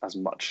things as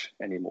much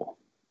anymore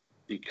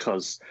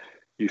because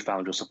you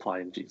found your supply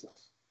in Jesus.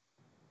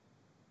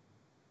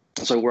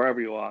 So wherever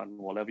you are and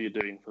whatever you're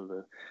doing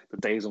for the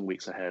days and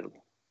weeks ahead,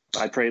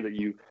 I pray that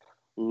you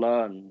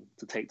learn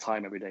to take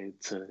time every day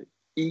to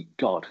eat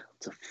God,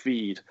 to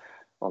feed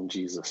on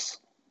Jesus.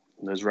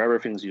 And those rarer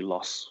things you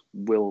lost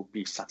will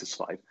be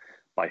satisfied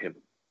by him.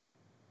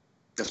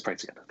 Let's pray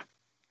together.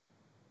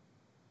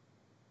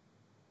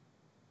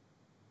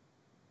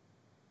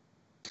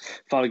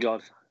 Father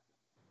God,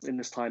 in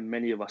this time,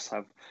 many of us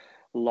have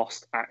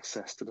lost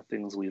access to the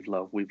things we've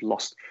loved. We've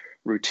lost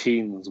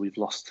routines, we've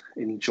lost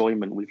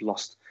enjoyment, we've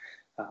lost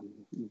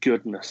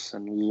goodness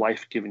and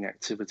life-giving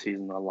activities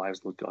in our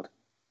lives, Lord God.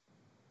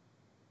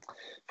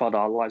 Father,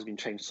 our lives have been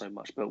changed so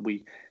much, but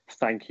we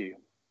thank you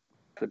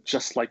that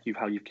just like you,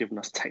 how you've given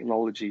us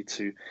technology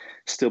to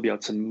still be able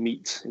to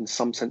meet in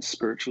some sense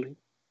spiritually,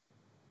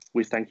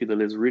 we thank you that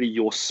it is really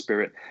your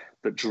spirit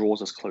that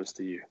draws us close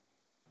to you.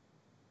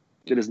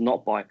 It is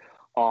not by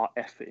our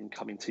effort in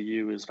coming to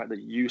you, it is the fact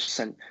that you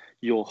sent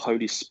your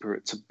Holy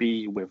Spirit to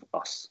be with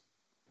us.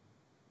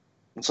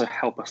 And so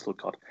help us,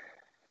 Lord God,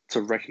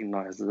 to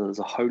recognize that there's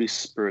a Holy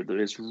Spirit that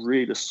is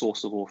really the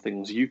source of all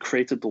things. You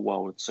created the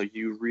world, so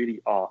you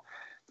really are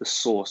the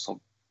source of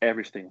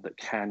everything that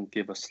can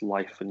give us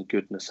life and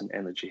goodness and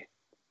energy.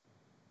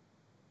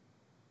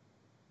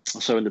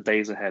 So in the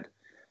days ahead,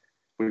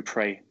 we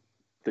pray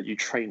that you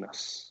train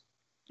us,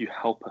 you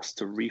help us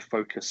to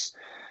refocus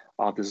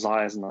our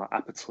desires and our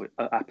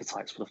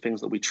appetites for the things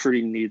that we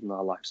truly need in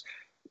our lives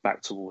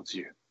back towards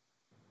you.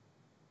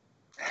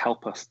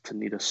 Help us to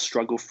neither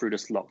struggle through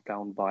this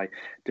lockdown by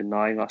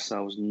denying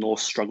ourselves, nor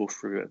struggle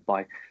through it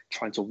by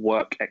trying to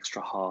work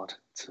extra hard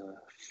to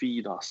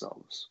feed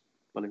ourselves,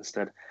 but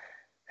instead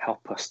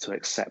help us to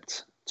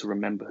accept, to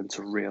remember, and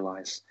to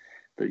realize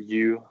that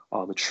you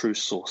are the true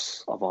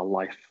source of our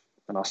life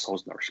and our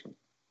soul's nourishment.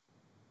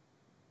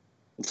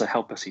 And so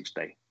help us each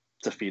day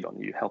to feed on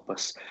you. Help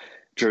us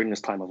during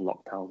this time of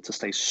lockdown to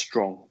stay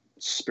strong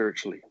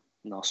spiritually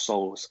in our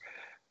souls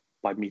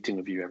by meeting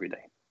with you every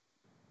day.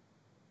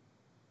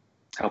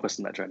 Help us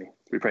in that journey.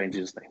 We pray in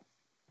Jesus' name.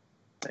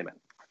 Amen.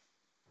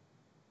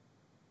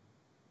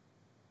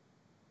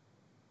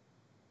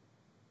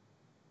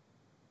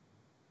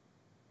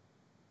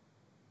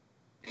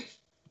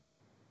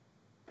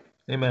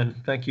 Amen.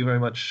 Thank you very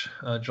much,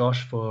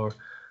 Josh, for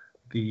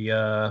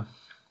the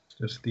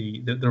just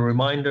the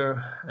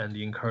reminder and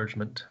the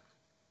encouragement.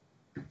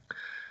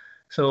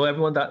 So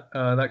everyone,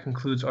 that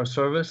concludes our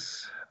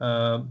service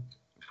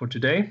for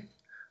today.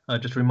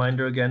 Just a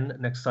reminder again,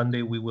 next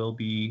Sunday we will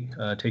be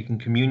taking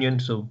communion,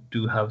 so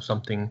do have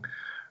something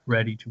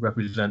ready to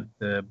represent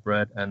the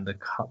bread and the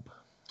cup.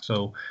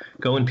 So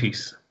go in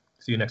peace.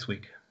 See you next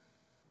week.